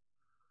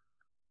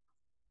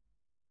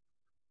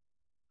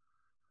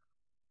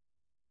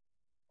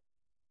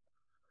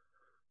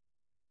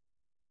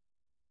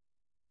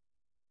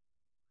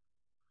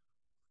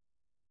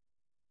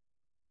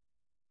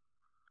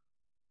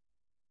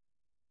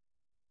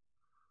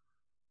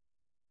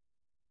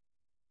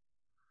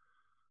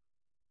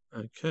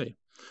 Okay.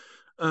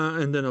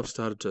 And then I've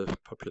started to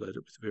populate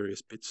it with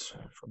various bits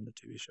from the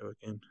TV show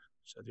again.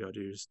 So the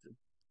idea is that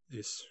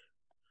this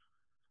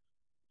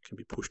can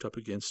be pushed up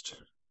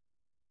against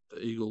the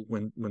eagle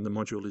when the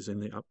module is in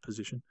the up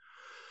position.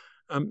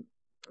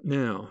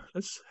 Now,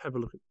 let's have a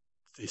look at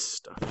this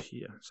stuff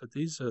here. So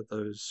these are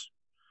those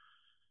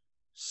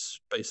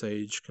space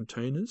age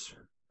containers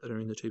that are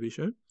in the TV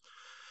show.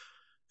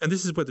 And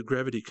this is where the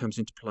gravity comes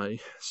into play.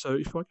 So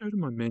if I go to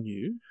my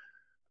menu,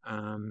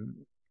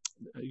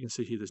 you can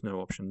see here there's no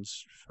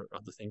options for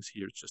other things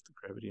here. It's just the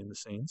gravity and the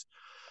scenes.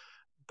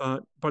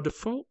 But by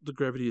default, the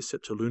gravity is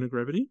set to lunar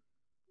gravity,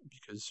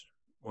 because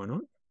why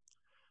not?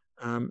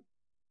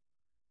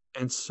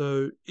 And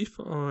so if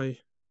I,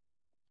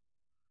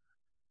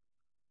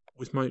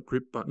 with my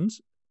grip buttons,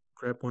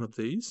 grab one of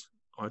these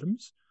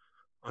items,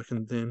 I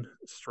can then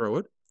throw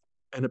it,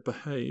 and it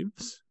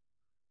behaves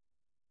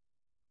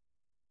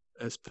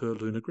as per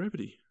lunar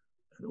gravity.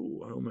 And,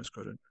 oh, I almost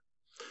got it.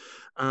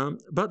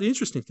 But the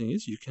interesting thing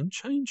is you can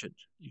change it.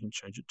 You can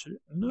change it to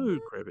no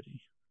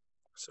gravity.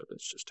 So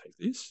let's just take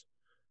this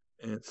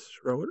and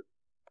throw it.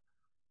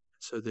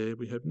 So there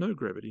we have no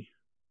gravity.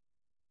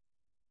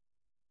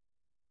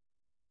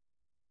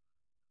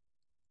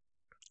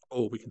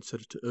 Or we can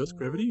set it to Earth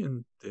gravity,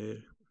 and there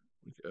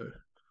we go.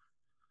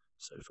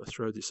 So if I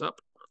throw this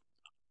up,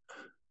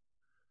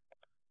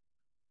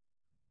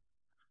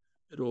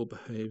 it all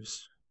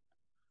behaves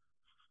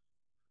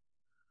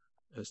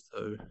as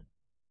though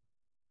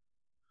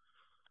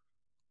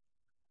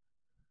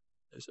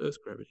there's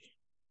Earth gravity.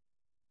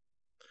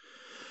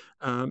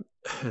 And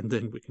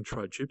then we can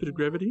try Jupiter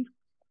gravity.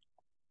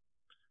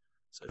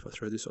 So if I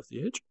throw this off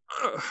the edge,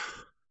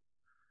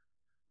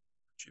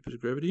 Jupiter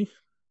gravity,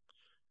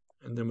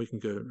 and then we can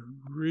go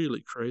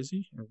really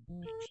crazy and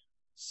pick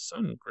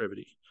Sun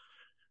gravity.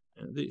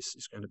 And this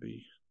is going to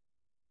be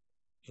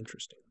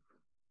interesting.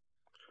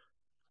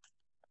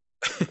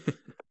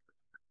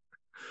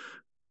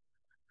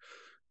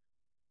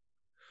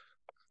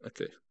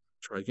 Okay,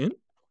 try again.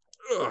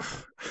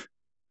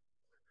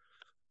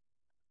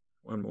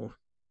 One more.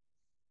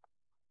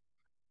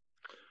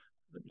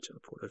 Let me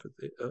teleport over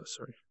there. Oh,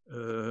 sorry.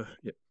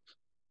 Yep.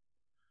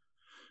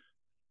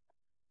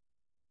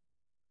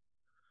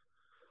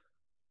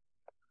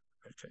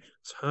 Okay,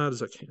 as hard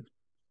as I can.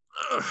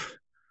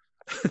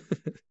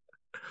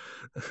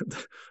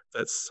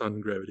 That's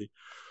sun gravity.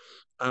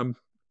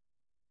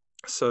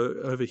 So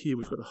over here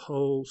we've got a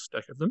whole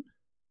stack of them.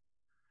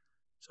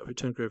 So if we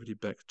turn gravity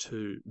back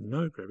to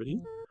no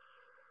gravity,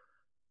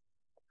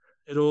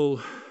 it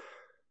all,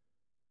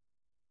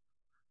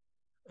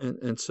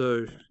 and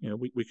so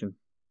we can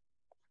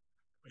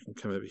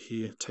come over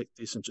here, take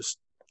this and just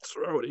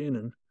throw it in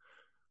and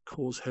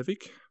cause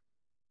havoc.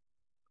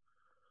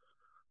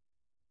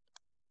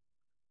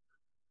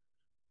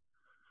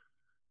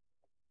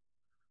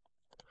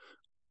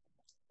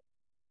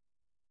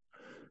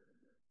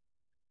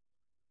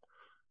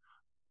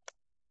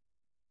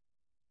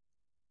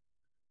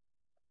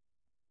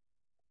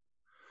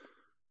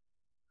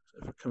 So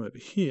if I come over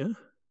here,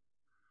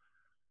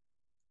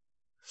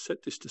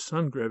 set this to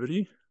sun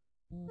gravity,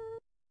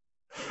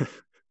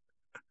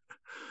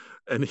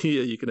 and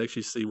here you can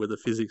actually see where the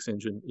physics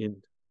engine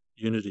in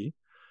Unity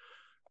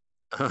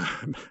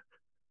it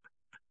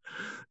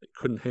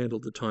couldn't handle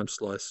the time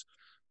slice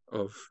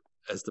of,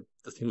 as the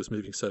thing was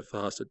moving so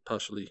fast, it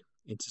partially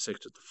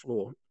intersected the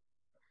floor.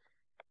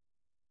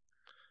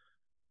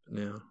 But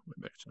now we're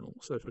back to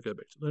normal. So if I go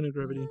back to lunar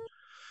gravity,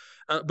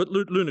 but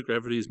lunar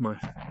gravity is the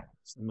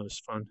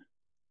most fun.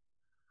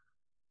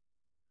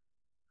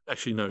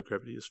 Actually, no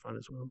gravity is fun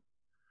as well.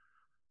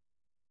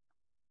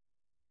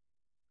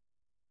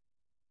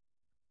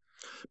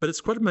 But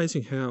it's quite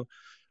amazing how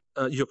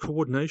your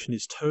coordination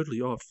is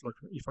totally off. Like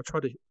if I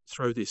try to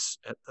throw this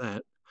at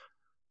that,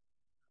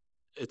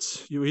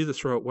 you either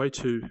throw it way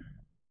too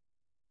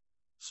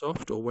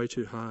soft or way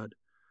too hard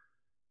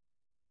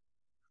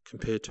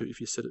compared to if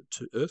you set it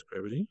to Earth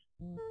gravity,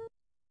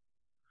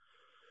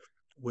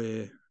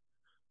 where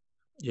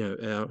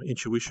our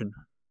intuition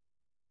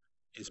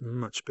is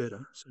much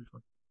better. So if I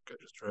go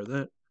to throw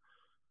that,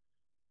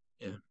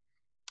 yeah.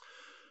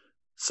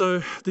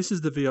 So this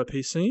is the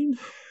VIP scene.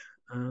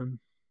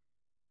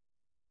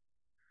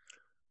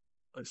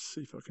 Let's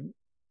see if I can.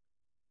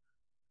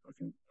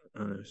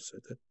 Oh, so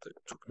that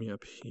took me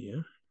up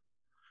here.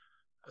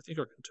 I think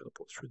I can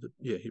teleport through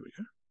yeah, here we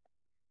go.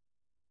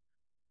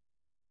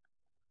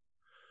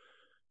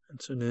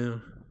 And so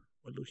now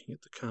we're looking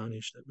at the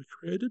carnage that we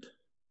created.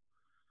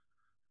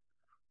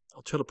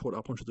 I'll teleport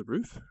up onto the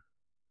roof.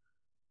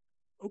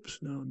 Oops,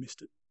 no, I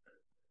missed it.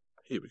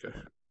 Here we go.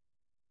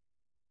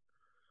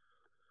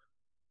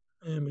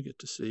 And we get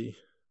to see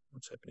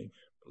what's happening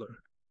below.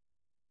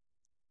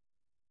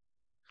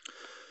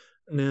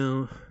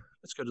 Now,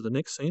 let's go to the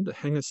next scene, the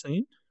hangar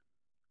scene.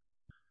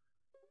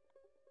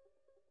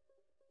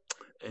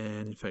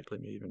 And in fact,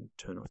 let me even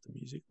turn off the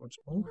music once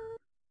more.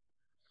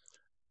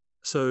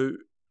 So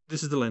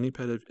this is the landing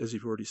pad, as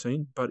you've already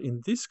seen, but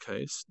in this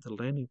case, the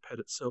landing pad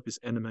itself is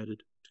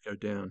animated to go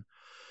down.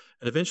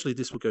 And eventually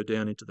this will go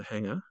down into the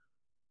hangar,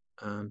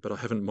 but I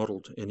haven't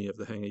modeled any of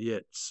the hangar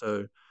yet.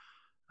 So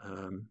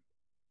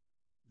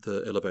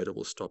the elevator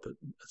will stop at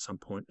some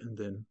point and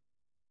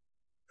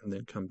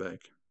then come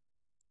back.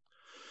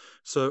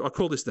 So I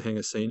call this the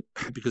hangar scene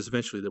because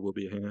eventually there will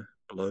be a hangar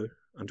below,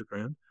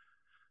 underground.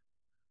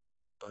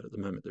 But at the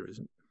moment there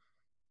isn't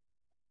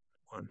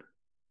one.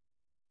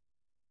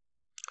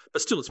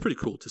 But still, it's pretty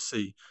cool to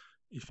see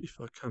if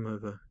I come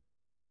over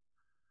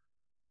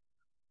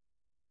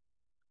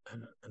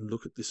and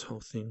look at this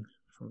whole thing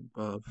from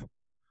above.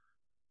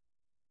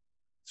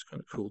 It's kind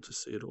of cool to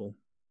see it all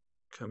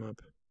come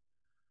up.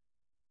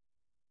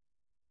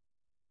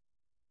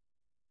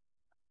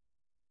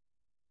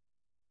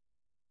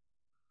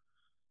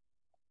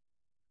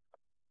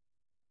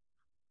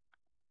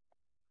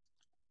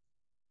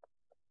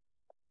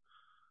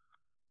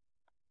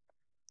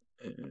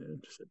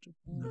 and set to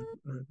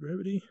no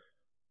gravity.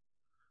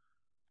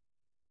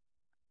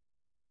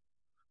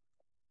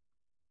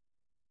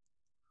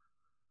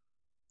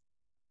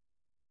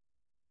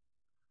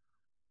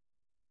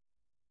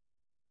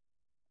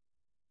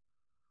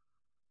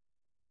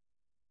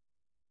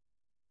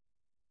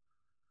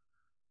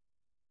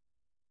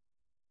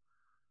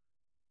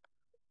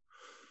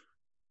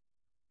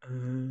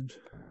 And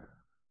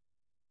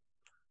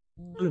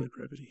lunar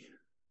gravity.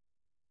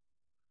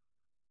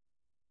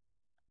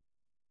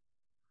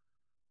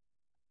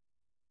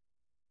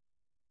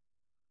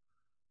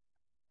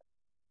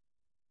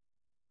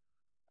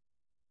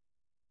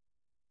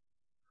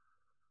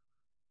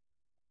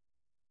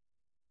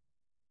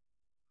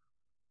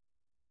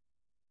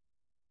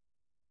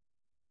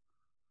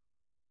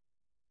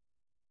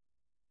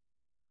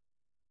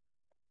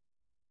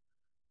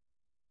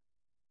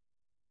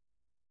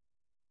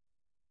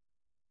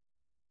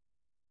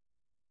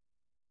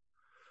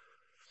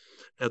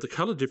 Now the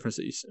color difference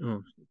that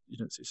you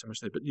don't see so much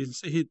there, but you can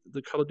see here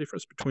the color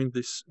difference between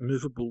this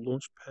movable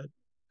launch pad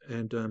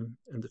and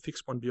the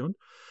fixed one beyond.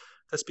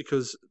 That's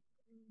because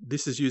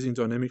this is using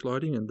dynamic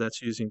lighting and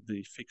that's using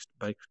the fixed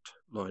baked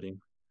lighting.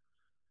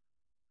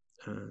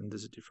 And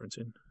there's a difference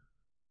in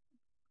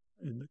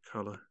the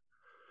color,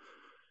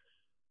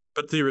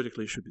 but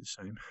theoretically it should be the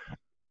same.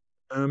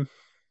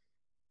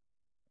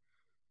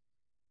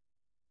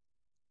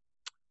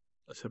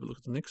 Let's have a look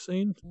at the next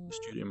scene, the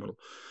studio model.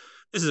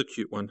 This is a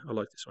cute one. I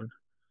like this one.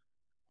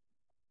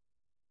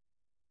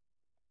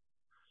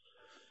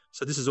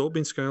 So this has all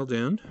been scaled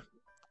down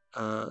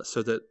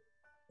so that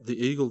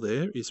the eagle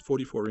there is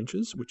 44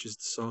 inches, which is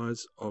the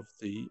size of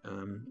the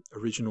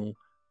original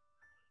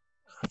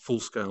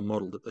full-scale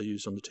model that they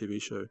used on the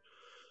TV show.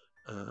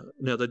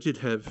 Now, they did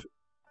have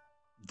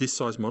this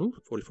size model,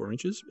 44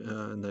 inches,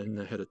 and then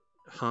they had a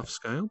half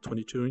scale,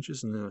 22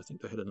 inches, and then I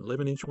think they had an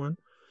 11-inch one,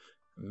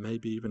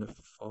 maybe even a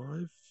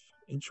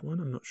 5-inch one.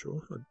 I'm not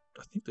sure.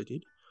 I think they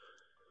did.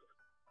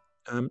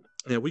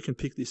 Now, we can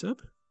pick this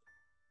up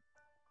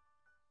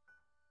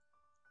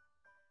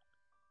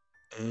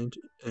and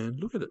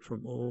look at it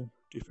from all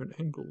different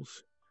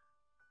angles.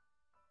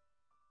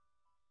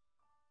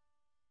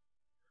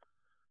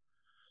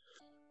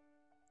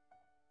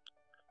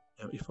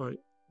 Now, if I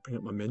bring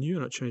up my menu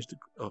and I change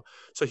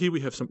so here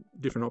we have some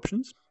different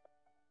options.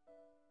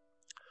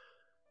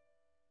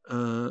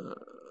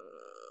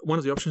 One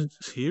of the options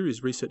here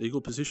is reset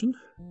eagle position.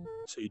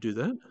 So you do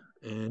that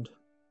and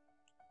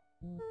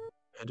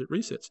it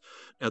resets.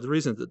 Now, the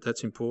reason that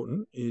that's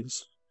important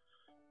is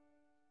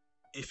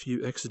if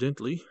you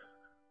accidentally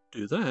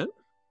do that,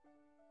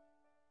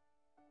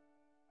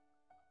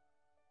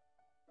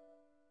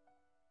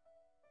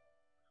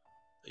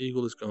 the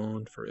eagle is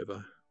gone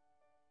forever.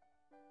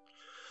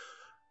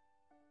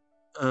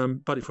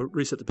 But if I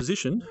reset the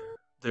position,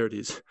 there it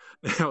is.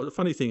 Now, the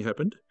funny thing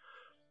happened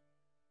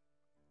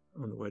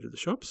on the way to the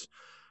shops.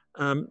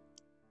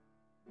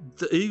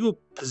 The eagle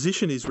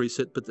position is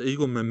reset, but the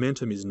eagle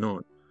momentum is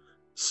not.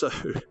 So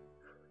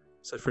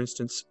for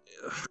instance,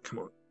 come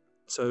on.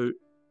 So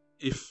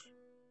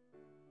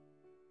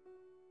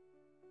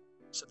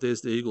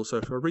there's the eagle. So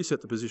if I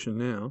reset the position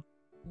now,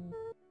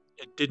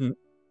 it didn't.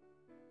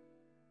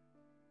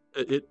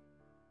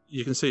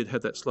 You can see it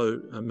had that slow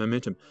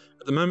momentum.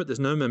 At the moment, there's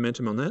no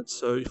momentum on that.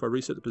 So if I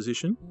reset the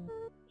position,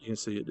 you can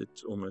see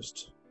it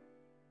almost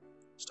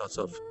starts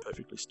off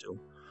perfectly still.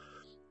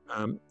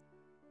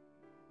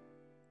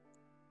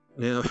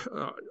 Now,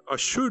 I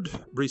should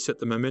reset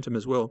the momentum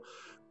as well,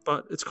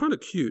 but it's kind of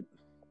cute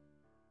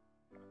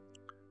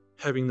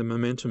having the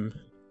momentum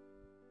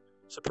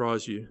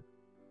surprise you.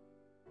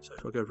 So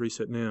if I go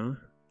reset now,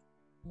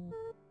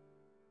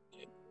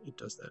 it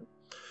does that.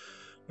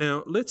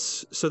 Now,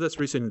 so that's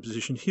resetting the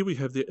position. Here we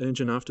have the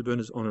engine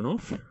afterburners on and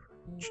off,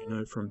 which you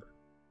know from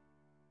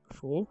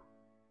before.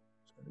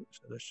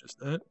 So that's just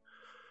that.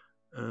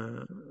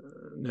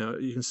 Now,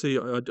 you can see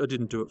I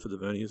didn't do it for the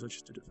verniers, I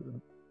just did it for the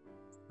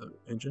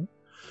engine.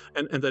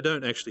 And they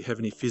don't actually have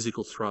any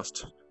physical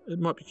thrust. It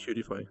might be cute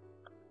if I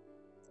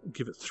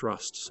give it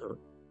thrust so it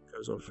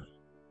goes off.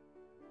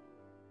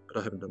 But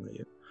I haven't done that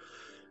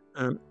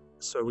yet.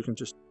 So we can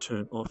just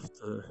turn off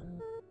the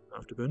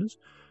afterburners.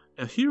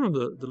 Now here on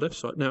the left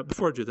side, now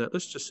before I do that,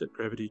 let's just set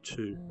gravity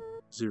to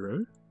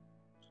 0.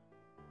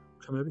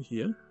 Come over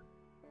here.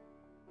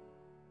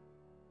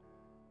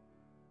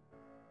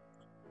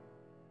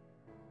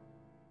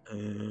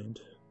 And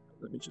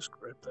let me just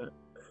grab that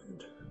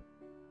and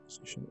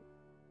position it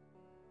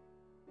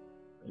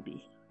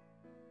maybe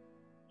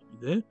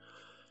there.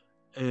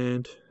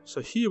 And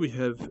so here we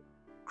have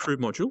crew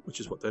module, which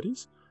is what that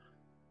is,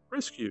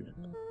 rescue,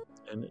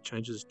 and it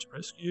changes to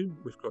rescue.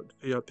 We've got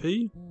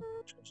VIP,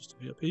 changes to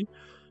VIP,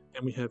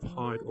 and we have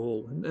hide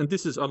all. And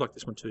this is, I like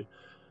this one too.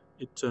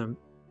 It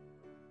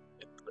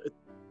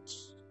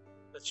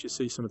lets you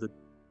see some of the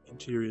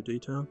interior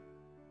detail.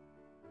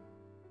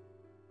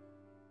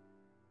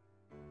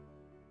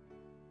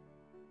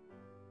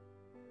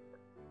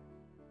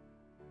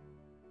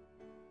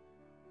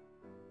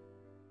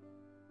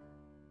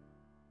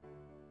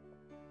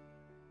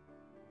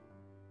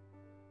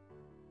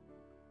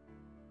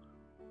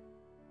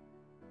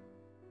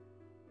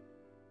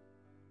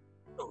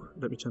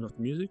 let me turn off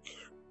the music.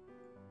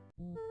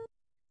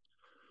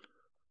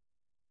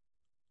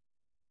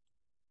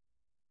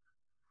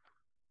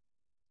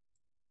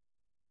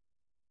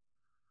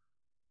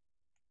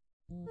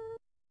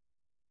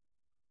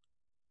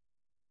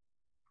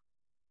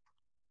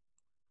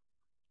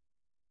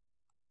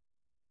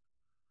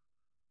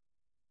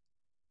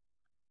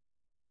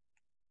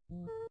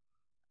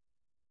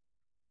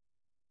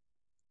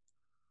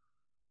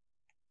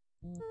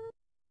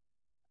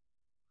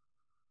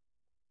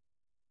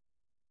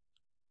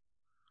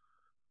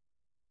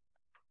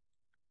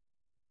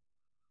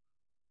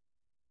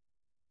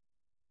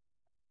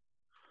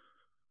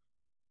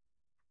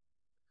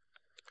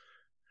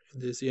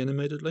 And there's the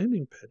animated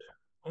landing pad,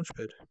 launch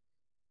pad,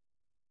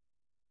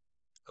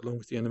 along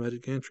with the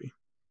animated gantry.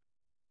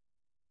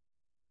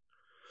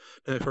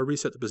 Now, if I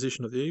reset the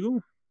position of the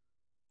eagle,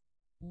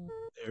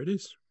 there it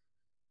is,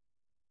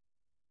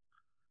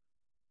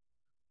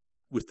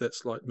 with that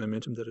slight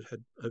momentum that it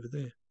had over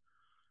there.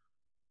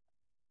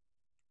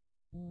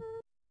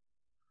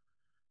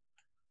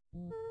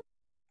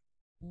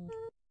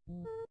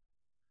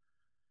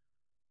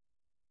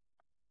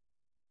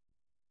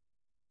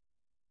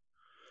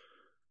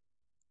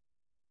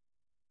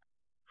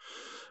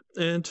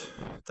 And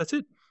that's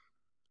it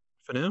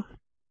for now.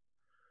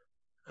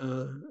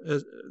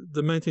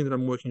 The main thing that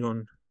I'm working on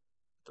at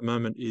the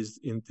moment is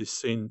in this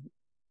scene,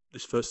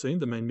 this first scene,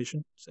 the main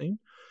mission scene.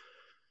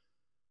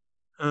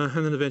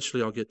 And then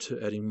eventually I'll get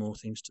to adding more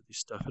things to this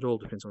stuff. It all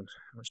depends on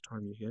how much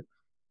time you get.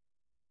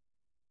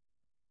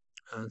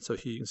 And so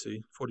here you can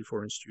see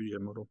 44-inch studio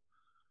model.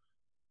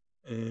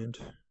 And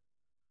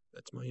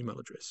that's my email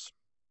address.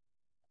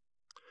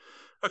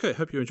 Okay,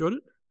 hope you enjoyed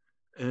it.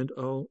 And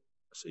I'll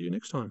see you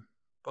next time.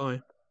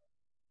 Bye.